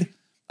afraid.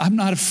 I'm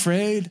not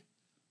afraid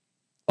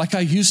like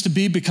I used to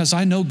be, because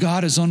I know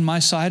God is on my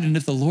side. And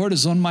if the Lord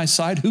is on my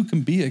side, who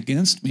can be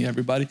against me,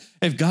 everybody?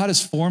 If God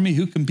is for me,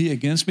 who can be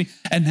against me?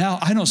 And now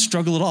I don't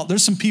struggle at all.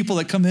 There's some people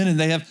that come in and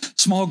they have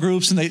small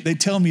groups, and they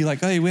tell me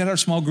like, hey, we had our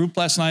small group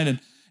last night, and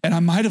I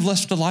might have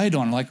left the light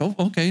on. I'm like, oh,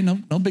 okay,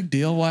 no big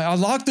deal. Why? I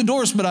locked the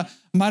doors, but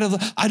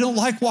I don't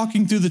like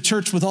walking through the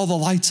church with all the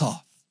lights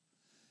off.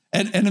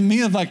 And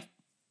me, I'm like,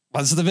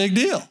 what's the big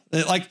deal?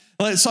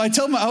 So I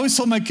always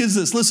tell my kids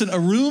this, listen, a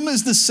room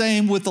is the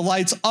same with the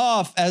lights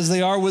off as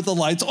they are with the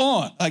lights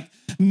on. Like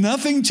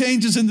nothing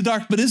changes in the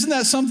dark, but isn't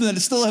that something that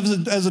it still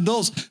has as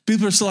adults?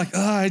 People are still like,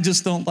 oh, I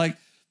just don't like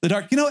the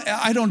dark.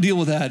 I don't deal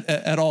with that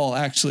at all,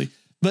 actually.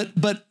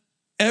 But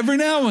every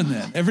now and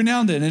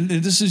then, and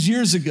this is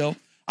years ago,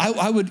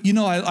 I would,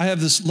 I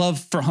have this love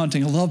for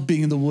hunting. I love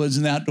being in the woods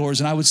and the outdoors,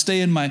 and I would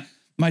stay in my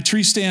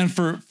tree stand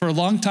for a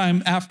long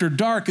time after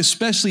dark,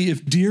 especially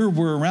if deer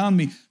were around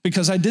me,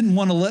 because I didn't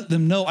want to let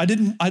them know. I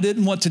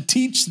didn't want to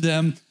teach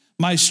them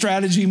my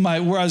strategy,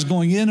 where I was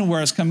going in and where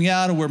I was coming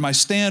out and where my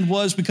stand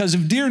was, because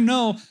if deer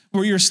know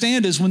where your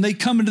stand is, when they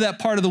come into that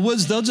part of the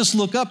woods, they'll just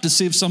look up to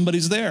see if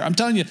somebody's there. I'm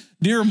telling you,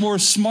 deer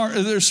are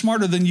they're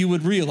smarter than you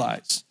would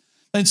realize.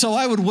 And so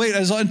I would wait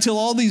until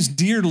all these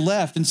deer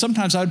left, and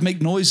sometimes I'd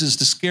make noises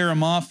to scare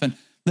them off, and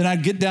then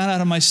I'd get down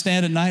out of my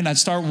stand at night and I'd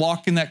start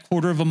walking that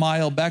quarter of a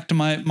mile back to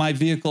my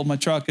vehicle, my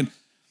truck. And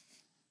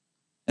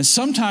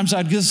sometimes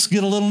I'd just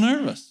get a little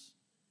nervous.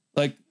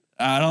 Like,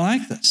 I don't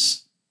like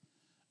this.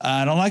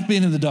 I don't like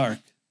being in the dark.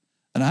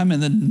 And I'm in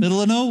the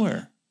middle of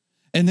nowhere.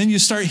 And then you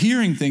start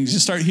hearing things. You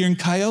start hearing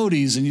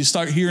coyotes and you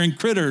start hearing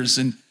critters.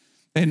 And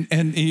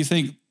you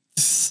think,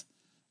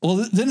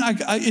 well, then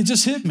it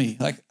just hit me.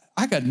 Like,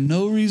 I got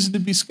no reason to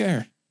be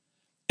scared.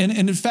 And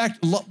in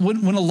fact,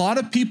 when a lot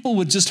of people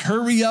would just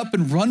hurry up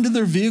and run to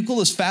their vehicle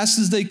as fast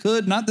as they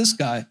could, not this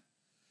guy,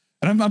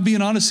 and I'm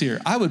being honest here,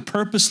 I would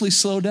purposely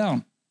slow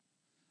down.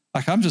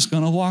 Like, I'm just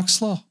going to walk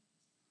slow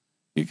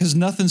because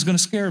nothing's going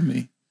to scare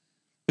me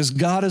because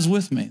God is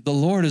with me. The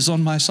Lord is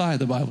on my side,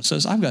 the Bible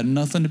says. I've got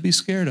nothing to be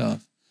scared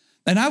of.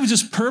 And I would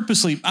just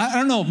purposely, I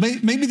don't know,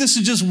 maybe this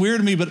is just weird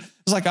to me, but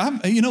it's like,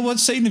 you know what,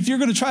 Satan, if you're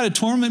going to try to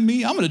torment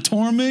me, I'm going to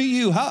torment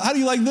you. How do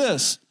you like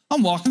this?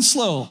 I'm walking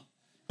slow,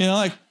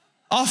 like,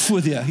 off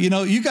with you.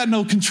 You got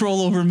no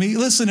control over me.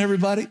 Listen,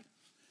 everybody,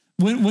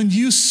 when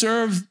you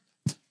serve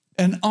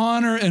and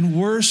honor and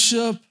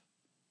worship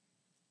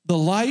the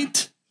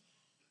light,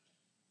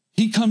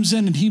 he comes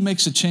in and he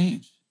makes a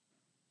change.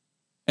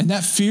 And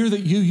that fear that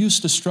you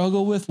used to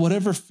struggle with,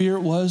 whatever fear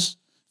it was,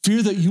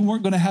 fear that you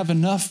weren't going to have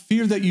enough,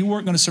 fear that you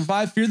weren't going to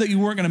survive, fear that you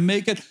weren't going to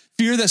make it,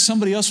 fear that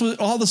somebody else would,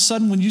 all of a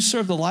sudden when you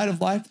serve the light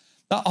of life,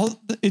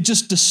 it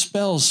just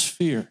dispels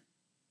fear.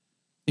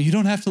 And you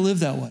don't have to live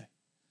that way.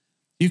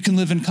 You can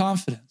live in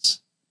confidence,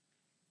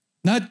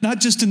 not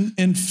just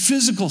in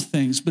physical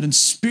things, but in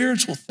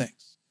spiritual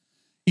things.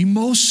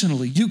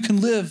 Emotionally, you can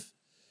live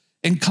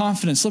in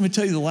confidence. Let me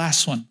tell you the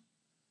last one.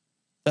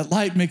 That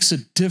light makes a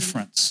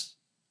difference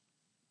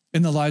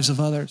in the lives of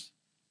others.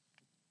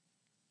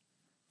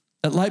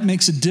 That light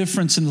makes a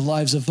difference in the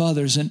lives of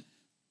others. And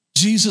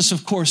Jesus,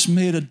 of course,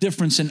 made a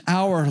difference in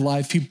our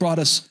life. He brought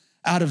us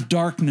out of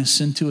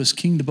darkness into his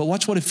kingdom. But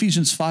watch what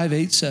Ephesians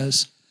 5:8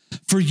 says.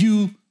 For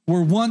you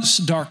were once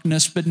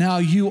darkness, but now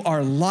you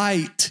are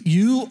light.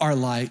 You are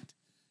light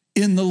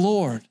in the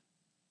Lord.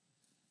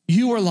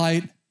 You are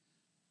light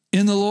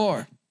in the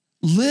Lord.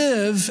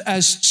 Live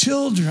as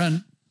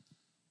children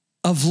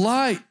of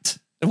light.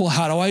 Well,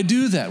 how do I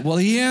do that? Well,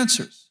 he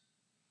answers.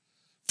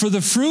 For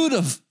the fruit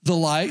of the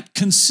light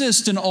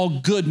consists in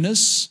all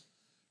goodness,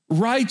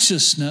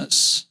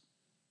 righteousness,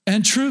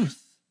 and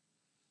truth.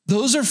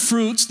 Those are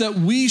fruits that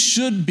we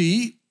should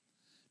be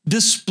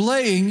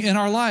displaying in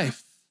our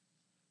life.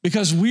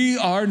 Because we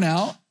are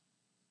now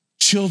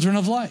children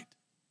of light,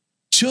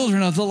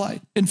 children of the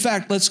light. In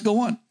fact, let's go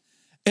on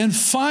and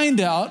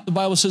find out, the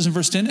Bible says in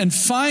verse 10, and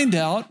find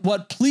out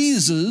what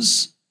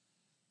pleases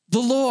the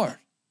Lord.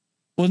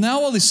 Well,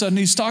 now all of a sudden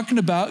he's talking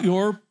about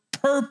your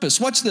purpose.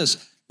 Watch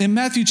this. In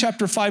Matthew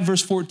chapter 5,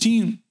 verse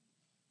 14,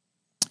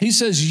 he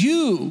says,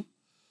 you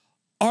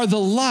are the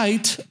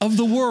light of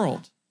the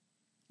world.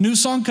 New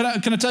song, can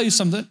I tell you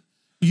something?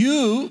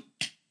 You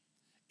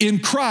in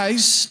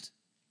Christ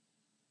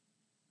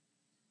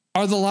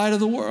are the light of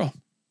the world.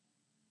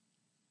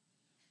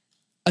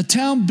 A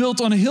town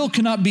built on a hill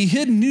cannot be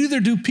hidden, neither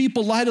do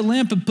people light a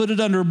lamp and put it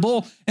under a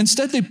bowl.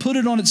 Instead, they put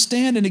it on its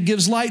stand and it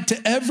gives light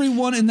to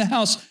everyone in the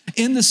house.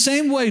 In the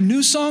same way,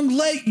 new song,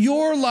 let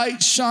your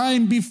light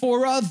shine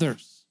before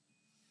others,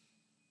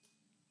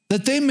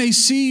 that they may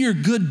see your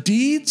good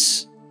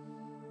deeds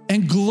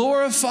and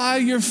glorify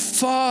your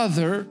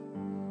Father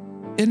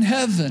in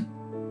heaven.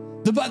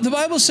 The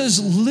Bible says,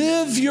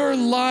 live your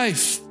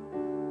life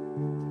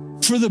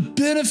for the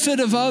benefit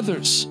of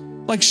others.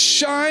 Like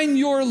shine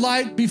your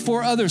light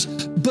before others,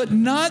 but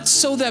not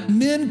so that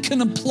men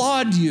can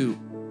applaud you,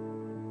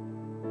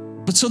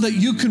 but so that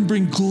you can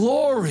bring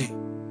glory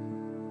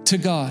to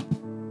God.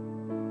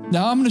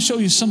 Now I'm going to show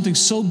you something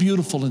so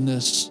beautiful in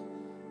this,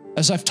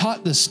 as I've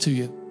taught this to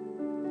you,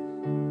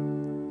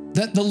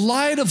 that the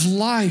light of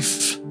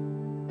life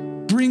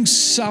brings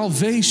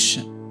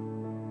salvation,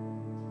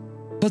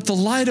 but the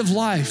light of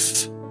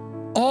life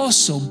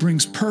also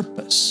brings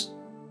purpose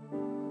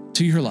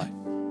to your life.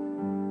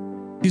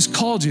 He's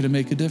called you to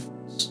make a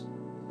difference.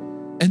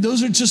 And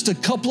those are just a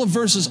couple of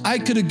verses. I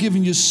could have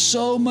given you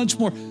so much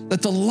more.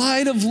 That the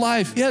light of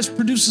life, yes,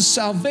 produces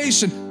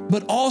salvation,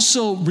 but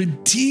also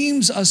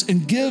redeems us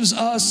and gives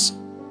us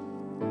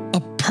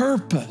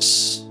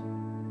purpose.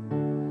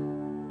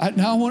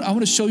 Now I want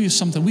to show you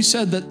something. We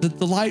said that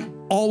the light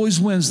always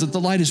wins, that the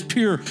light is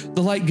pure,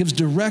 the light gives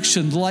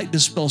direction, the light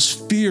dispels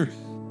fear,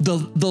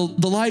 the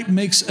light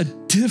makes a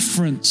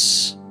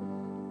difference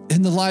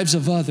in the lives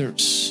of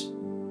others.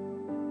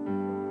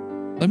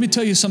 Let me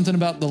tell you something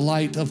about the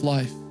light of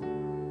life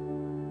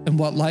and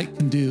what light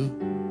can do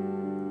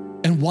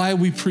and why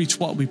we preach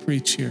what we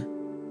preach here.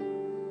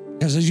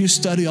 Because as you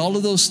study all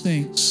of those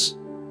things,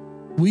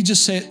 we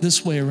just say it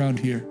this way around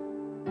here,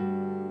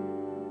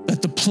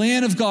 that the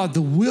plan of God,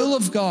 the will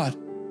of God,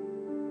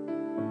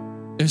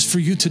 is for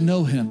you to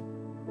know him,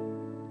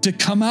 to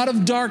come out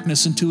of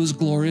darkness into his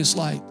glorious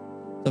light,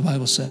 the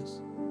Bible says.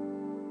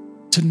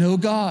 To know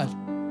God,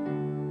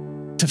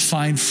 to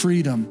find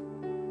freedom,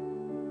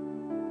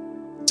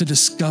 to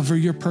discover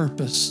your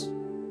purpose,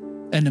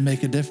 and to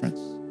make a difference.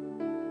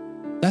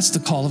 That's the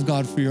call of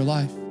God for your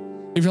life.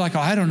 If you're like, oh,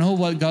 I don't know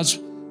what God's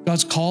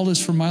call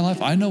is for my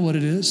life, I know what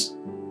it is.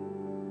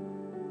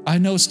 I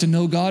know it's to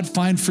know God,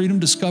 find freedom,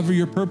 discover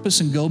your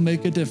purpose, and go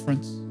make a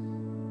difference.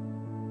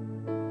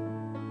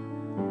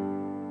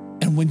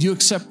 And when you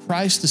accept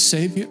Christ as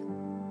Savior,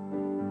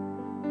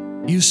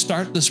 you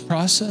start this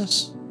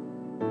process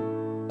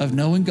of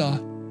knowing God,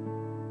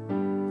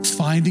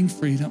 finding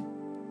freedom,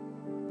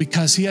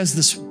 because he has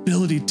this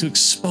ability to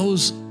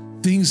expose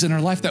things in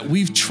our life that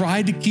we've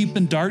tried to keep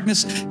in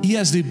darkness. He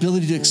has the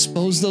ability to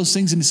expose those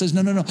things. And he says,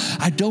 no,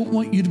 I don't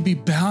want you to be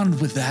bound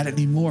with that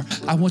anymore.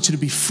 I want you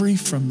to be free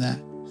from that.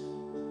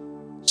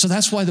 So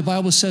that's why the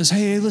Bible says,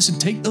 hey, listen,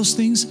 take those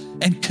things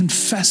and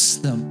confess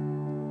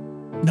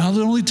them. Not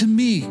only to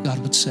me, God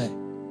would say,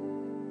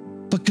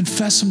 but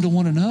confess them to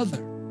one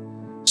another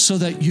so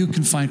that you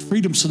can find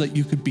freedom, so that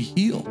you could be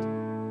healed.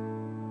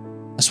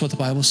 That's what the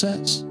Bible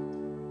says.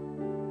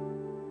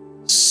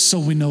 So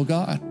we know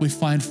God, we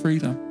find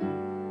freedom.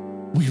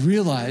 We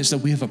realize that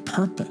we have a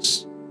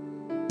purpose,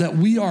 that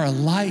we are a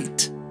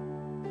light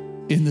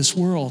in this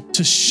world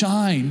to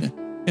shine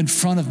in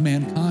front of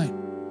mankind,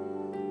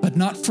 but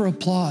not for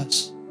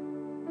applause,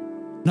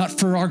 not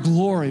for our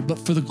glory, but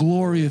for the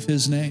glory of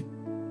his name.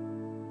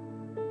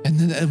 And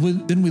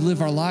then we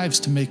live our lives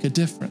to make a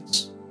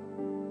difference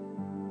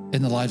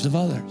in the lives of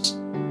others.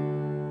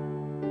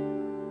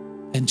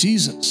 And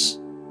Jesus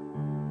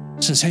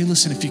says, hey,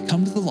 listen, if you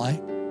come to the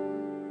light,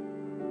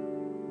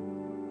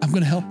 I'm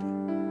going to help you.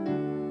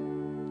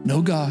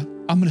 Know God,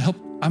 I'm going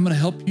to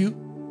help you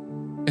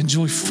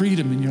enjoy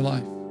freedom in your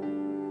life.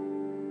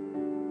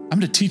 I'm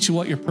going to teach you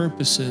what your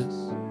purpose is.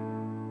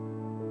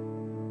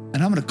 And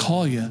I'm going to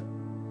call you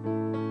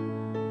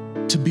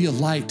to be a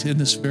light in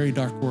this very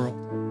dark world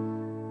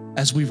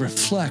as we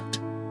reflect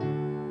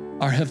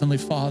our Heavenly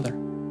Father.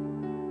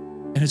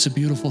 And it's a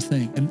beautiful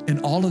thing.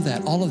 And all of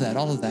that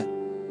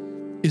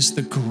is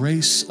the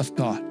grace of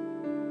God.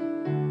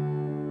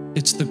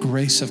 It's the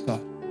grace of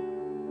God.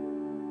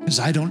 Because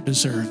I don't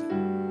deserve it.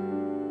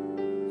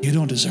 You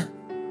don't deserve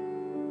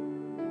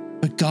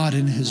it. But God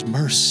in his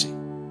mercy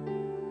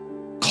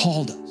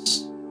called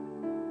us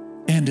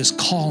and is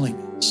calling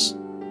us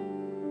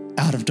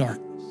out of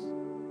darkness.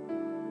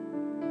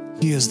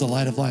 He is the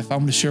light of life. I'm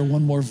going to share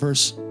one more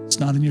verse. It's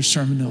not in your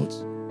sermon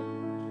notes,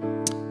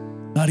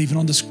 not even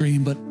on the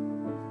screen, but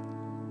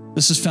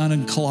this is found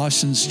in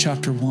Colossians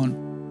chapter 1.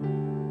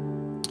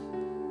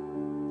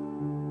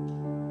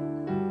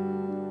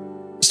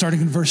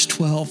 Starting in verse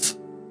 12,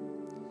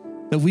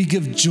 that we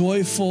give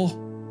joyful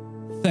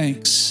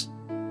thanks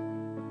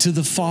to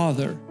the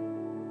Father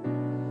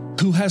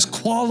who has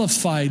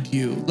qualified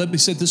you. Let me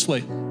say it this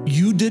way.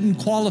 You didn't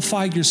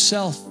qualify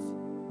yourself.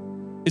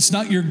 It's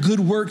not your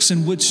good works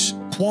in which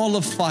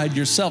qualified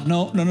yourself.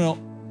 No.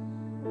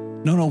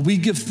 We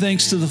give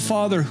thanks to the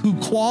Father who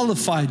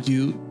qualified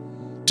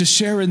you to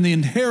share in the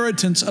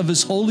inheritance of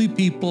his holy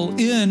people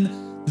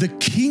in the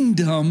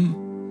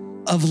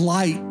kingdom of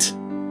light.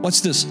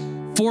 What's this?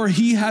 For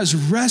he has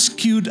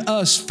rescued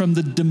us from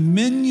the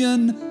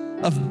dominion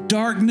of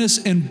darkness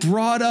and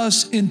brought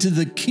us into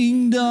the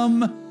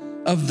kingdom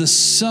of the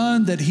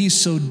Son that he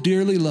so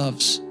dearly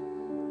loves.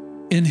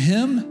 In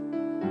him,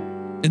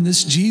 in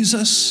this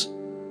Jesus,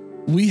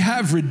 we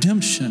have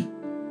redemption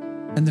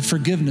and the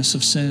forgiveness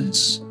of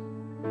sins.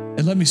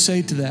 And let me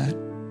say to that,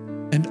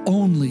 and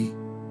only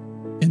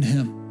in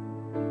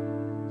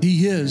him.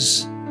 He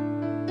is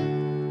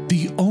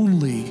the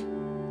only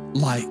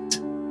light.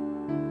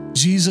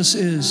 Jesus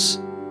is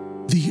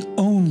the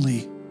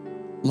only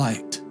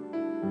light.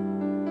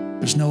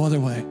 There's no other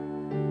way.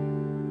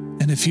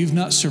 And if you've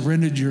not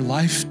surrendered your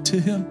life to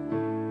him,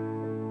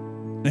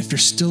 and if you're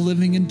still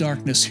living in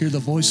darkness, hear the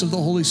voice of the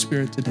Holy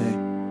Spirit today.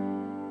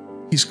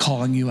 He's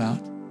calling you out.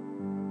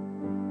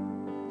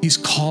 He's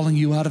calling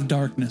you out of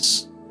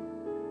darkness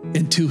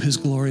into his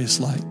glorious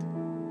light.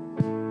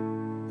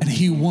 And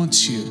he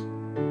wants you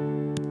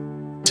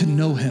to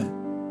know him.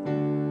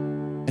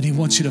 And he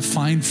wants you to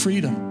find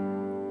freedom.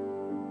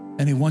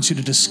 And he wants you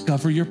to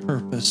discover your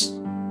purpose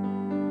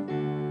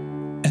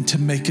and to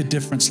make a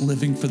difference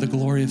living for the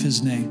glory of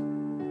his name.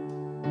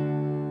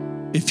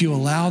 If you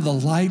allow the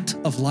light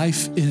of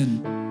life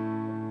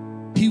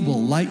in, he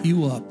will light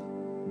you up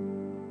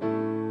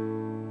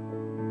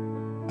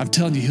I'm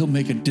telling you, he'll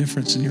make a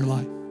difference in your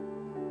life,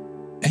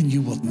 and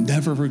you will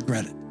never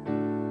regret it.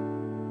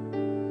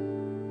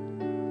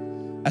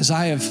 As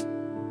I have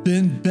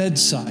been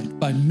bedside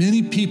by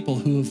many people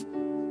who have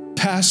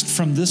passed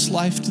from this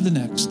life to the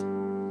next,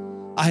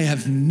 I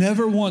have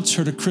never once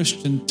heard a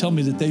Christian tell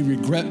me that they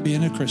regret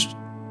being a Christian.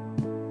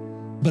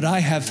 But I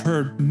have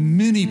heard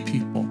many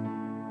people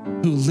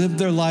who lived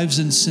their lives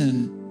in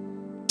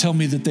sin tell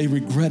me that they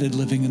regretted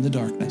living in the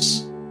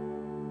darkness.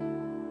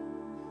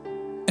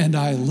 And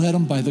I led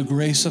them by the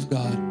grace of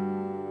God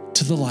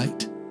to the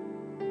light,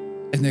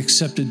 and they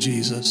accepted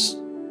Jesus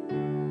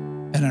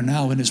and are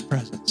now in his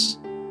presence.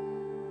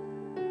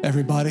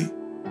 Everybody,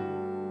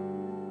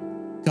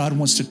 God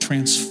wants to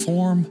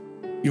transform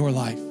your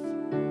life.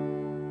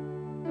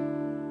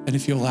 And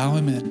if you allow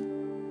him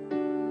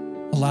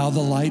in, allow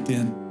the light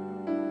in,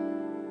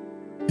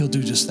 he'll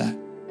do just that.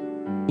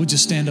 Would you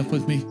stand up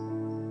with me?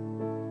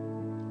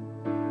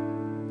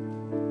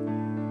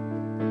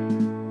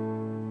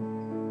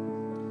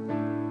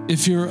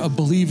 If you're a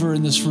believer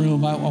in this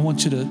room, I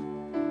want you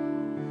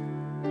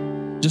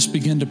to just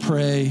begin to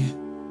pray.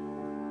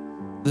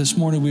 This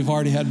morning, we've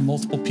already had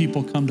multiple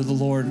people come to the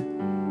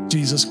Lord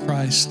Jesus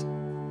Christ.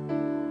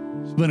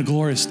 It's been a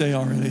glorious day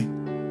already.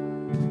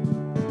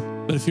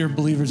 But if you're a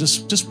believer,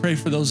 just pray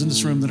for those in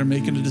this room that are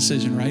making a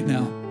decision right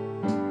now.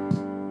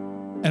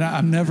 And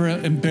I'm never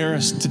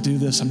embarrassed to do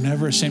this. I'm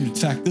never ashamed. In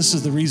fact, this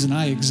is the reason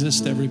I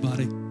exist,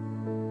 everybody,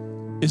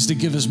 is to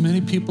give as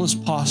many people as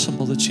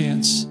possible the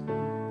chance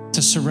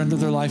to surrender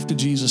their life to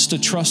Jesus, to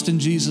trust in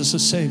Jesus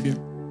as Savior,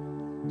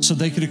 so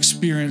they could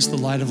experience the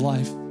light of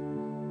life,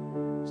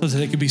 so that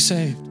they could be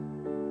saved.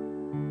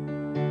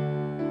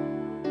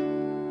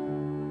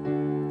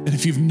 And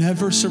if you've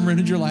never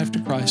surrendered your life to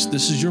Christ,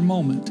 this is your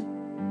moment.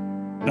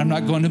 And I'm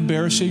not going to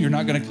embarrass you. You're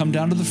not going to come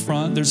down to the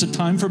front. There's a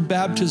time for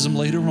baptism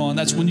later on.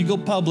 That's when you go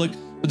public.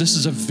 But this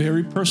is a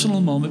very personal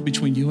moment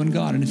between you and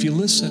God. And if you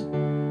listen,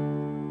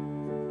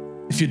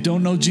 if you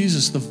don't know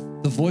Jesus, the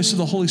voice of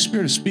the Holy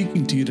Spirit is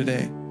speaking to you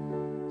today,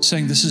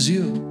 saying, this is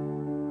you.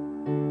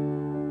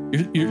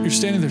 You're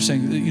standing there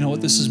saying, you know what,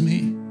 this is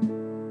me.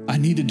 I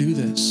need to do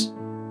this.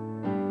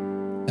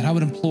 And I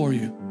would implore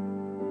you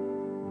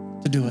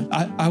to do it.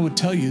 I would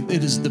tell you,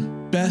 it is the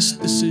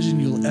best decision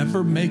you'll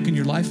ever make in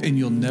your life, and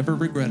you'll never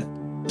regret it.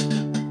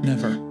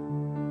 Never.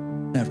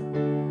 Never.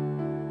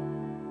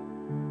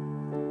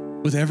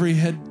 With every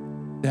head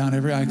down,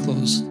 every eye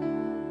closed,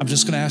 I'm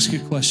just going to ask you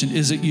a question.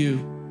 Is it you?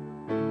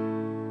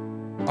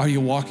 Are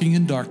you walking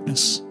in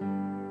darkness?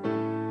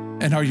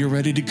 And are you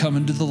ready to come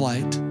into the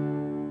light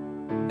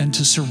and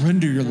to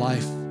surrender your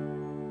life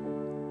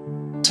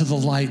to the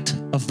light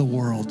of the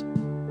world,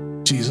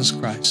 Jesus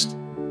Christ,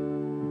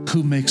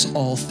 who makes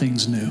all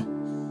things new?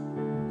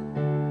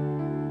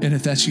 And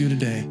if that's you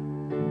today,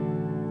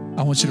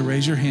 I want you to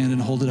raise your hand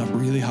and hold it up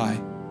really high.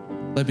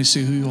 Let me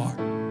see who you are.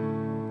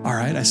 All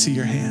right, I see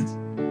your hands.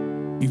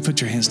 You can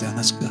put your hands down,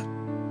 that's good.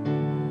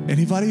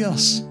 Anybody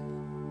else?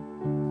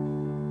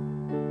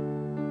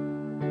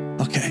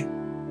 Okay,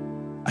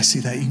 I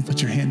see that. You can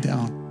put your hand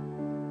down.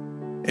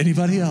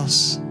 Anybody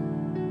else?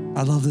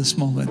 I love this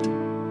moment.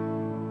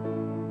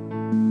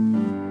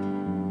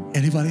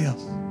 Anybody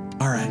else?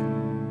 All right,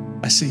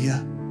 I see you.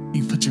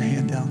 You can put your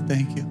hand down.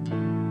 Thank you.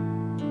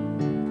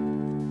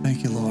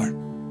 Thank you, Lord.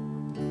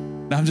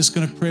 Now I'm just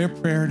going to pray a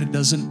prayer, and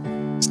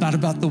it's not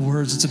about the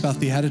words, it's about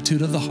the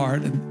attitude of the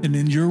heart. And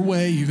in your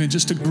way, you can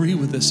just agree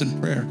with this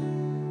in prayer.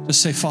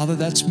 Just say, Father,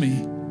 that's me.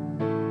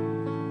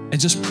 And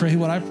just pray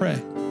what I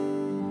pray.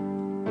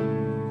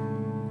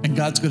 And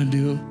God's going to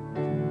do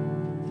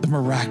the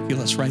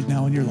miraculous right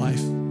now in your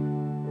life.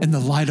 And the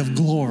light of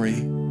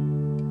glory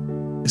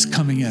is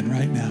coming in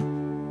right now.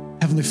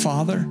 Heavenly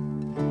Father,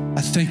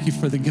 I thank you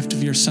for the gift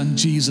of your Son,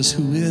 Jesus,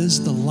 who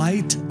is the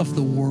light of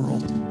the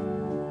world.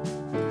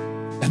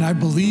 And I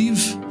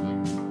believe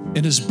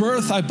in his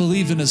birth. I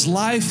believe in his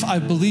life. I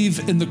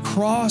believe in the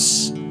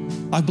cross.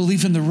 I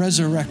believe in the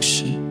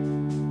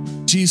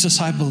resurrection.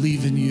 Jesus, I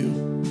believe in you.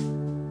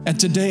 And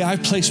today I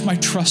place my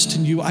trust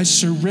in you. I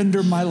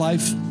surrender my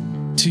life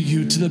to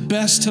you to the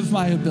best of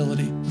my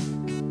ability.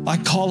 I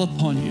call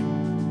upon you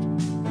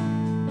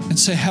and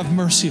say, have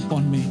mercy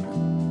upon me.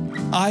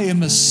 I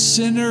am a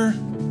sinner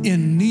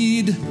in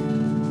need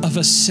of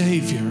a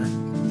Savior,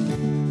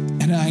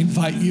 and I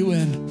invite you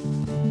in.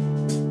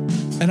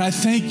 And I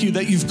thank you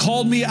that you've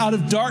called me out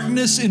of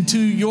darkness into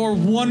your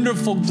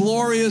wonderful,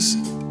 glorious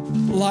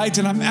light.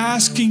 And I'm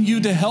asking you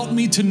to help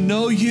me to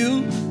know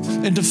you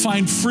and to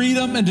find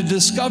freedom and to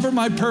discover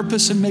my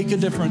purpose and make a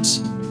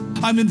difference.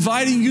 I'm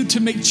inviting you to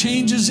make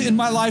changes in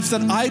my life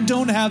that I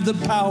don't have the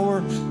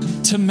power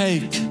to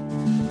make.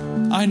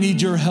 I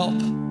need your help.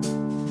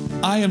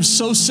 I am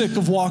so sick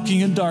of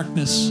walking in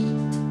darkness.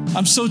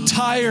 I'm so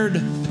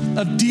tired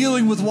of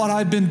dealing with what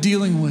I've been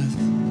dealing with.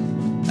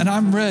 And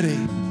I'm ready.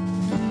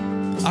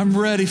 I'm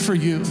ready for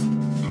you.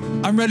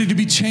 I'm ready to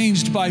be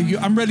changed by you.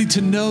 I'm ready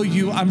to know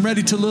you. I'm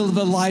ready to live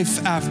a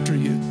life after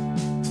you.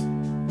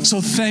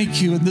 So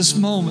thank you in this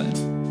moment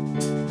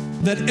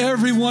that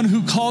everyone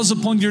who calls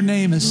upon your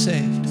name is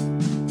saved.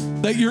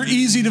 that you're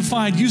easy to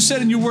find. You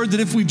said in your word that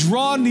if we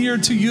draw near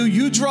to you,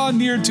 you draw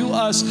near to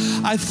us.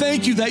 I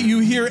thank you that you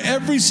hear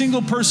every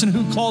single person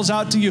who calls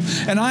out to you.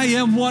 And I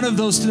am one of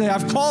those today.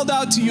 I've called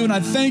out to you, and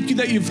I thank you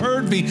that you've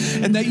heard me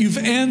and that you've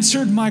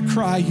answered my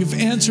cry. You've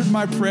answered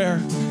my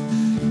prayer.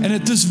 And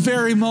at this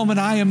very moment,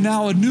 I am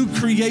now a new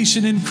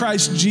creation in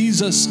Christ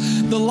Jesus.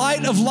 The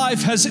light of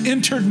life has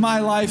entered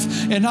my life,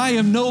 and I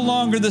am no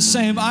longer the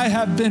same. I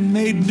have been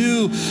made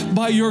new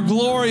by your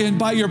glory and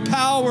by your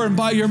power and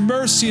by your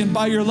mercy and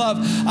by your love.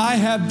 I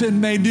have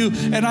been made new.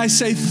 And I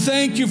say,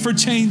 thank you for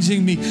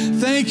changing me.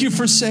 Thank you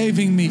for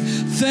saving me.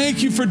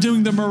 Thank you for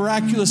doing the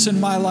miraculous in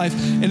my life.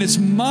 And it's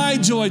my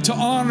joy to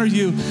honor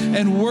you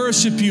and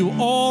worship you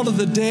all of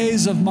the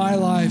days of my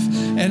life.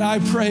 And I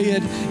pray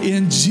it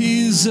in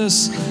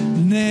Jesus'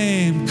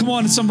 name. Come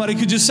on, somebody,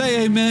 could you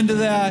say amen to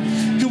that?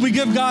 Could we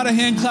give God a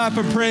hand clap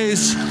of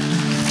praise?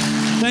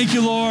 Thank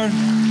you, Lord.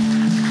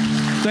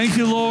 Thank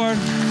you, Lord.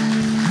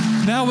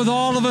 Now with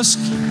all of us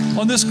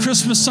on this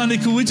Christmas Sunday,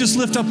 could we just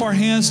lift up our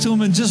hands to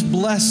Him and just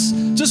bless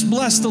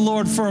the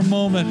Lord for a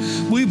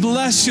moment. We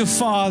bless you,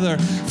 Father,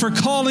 for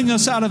calling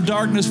us out of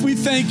darkness. We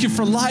thank you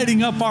for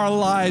lighting up our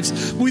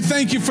lives. We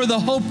thank you for the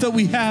hope that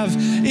we have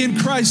in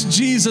Christ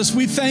Jesus.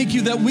 We thank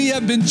you that we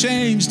have been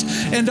changed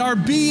and are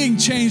being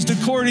changed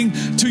according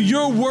to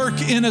your work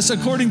in us,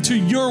 according to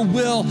your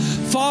will.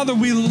 Father,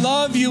 we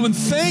love you and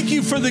thank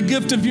you for the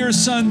gift of your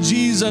Son,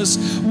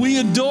 Jesus. We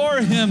adore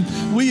Him.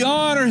 We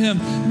honor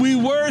Him. We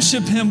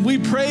worship Him. We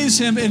praise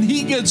Him, and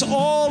He gets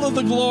all of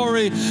the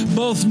glory,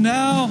 both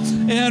now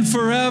and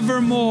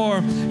forevermore.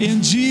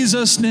 In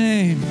Jesus'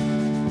 name.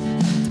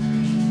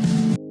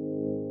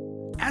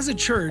 As a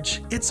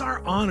church, it's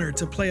our honor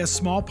to play a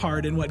small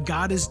part in what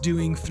God is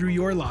doing through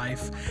your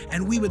life,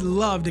 and we would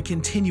love to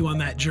continue on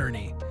that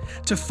journey.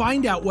 To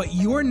find out what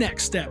your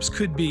next steps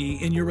could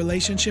be in your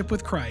relationship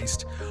with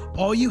Christ,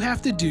 all you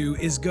have to do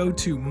is go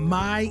to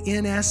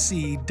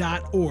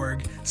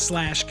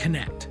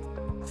mynsc.org/connect.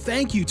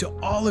 Thank you to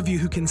all of you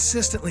who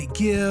consistently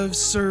give,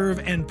 serve,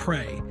 and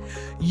pray.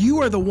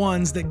 You are the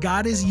ones that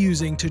God is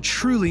using to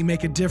truly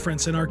make a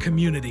difference in our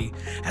community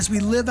as we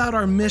live out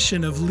our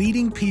mission of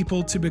leading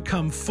people to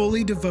become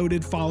fully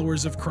devoted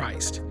followers of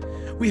Christ.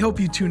 We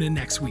hope you tune in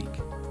next week.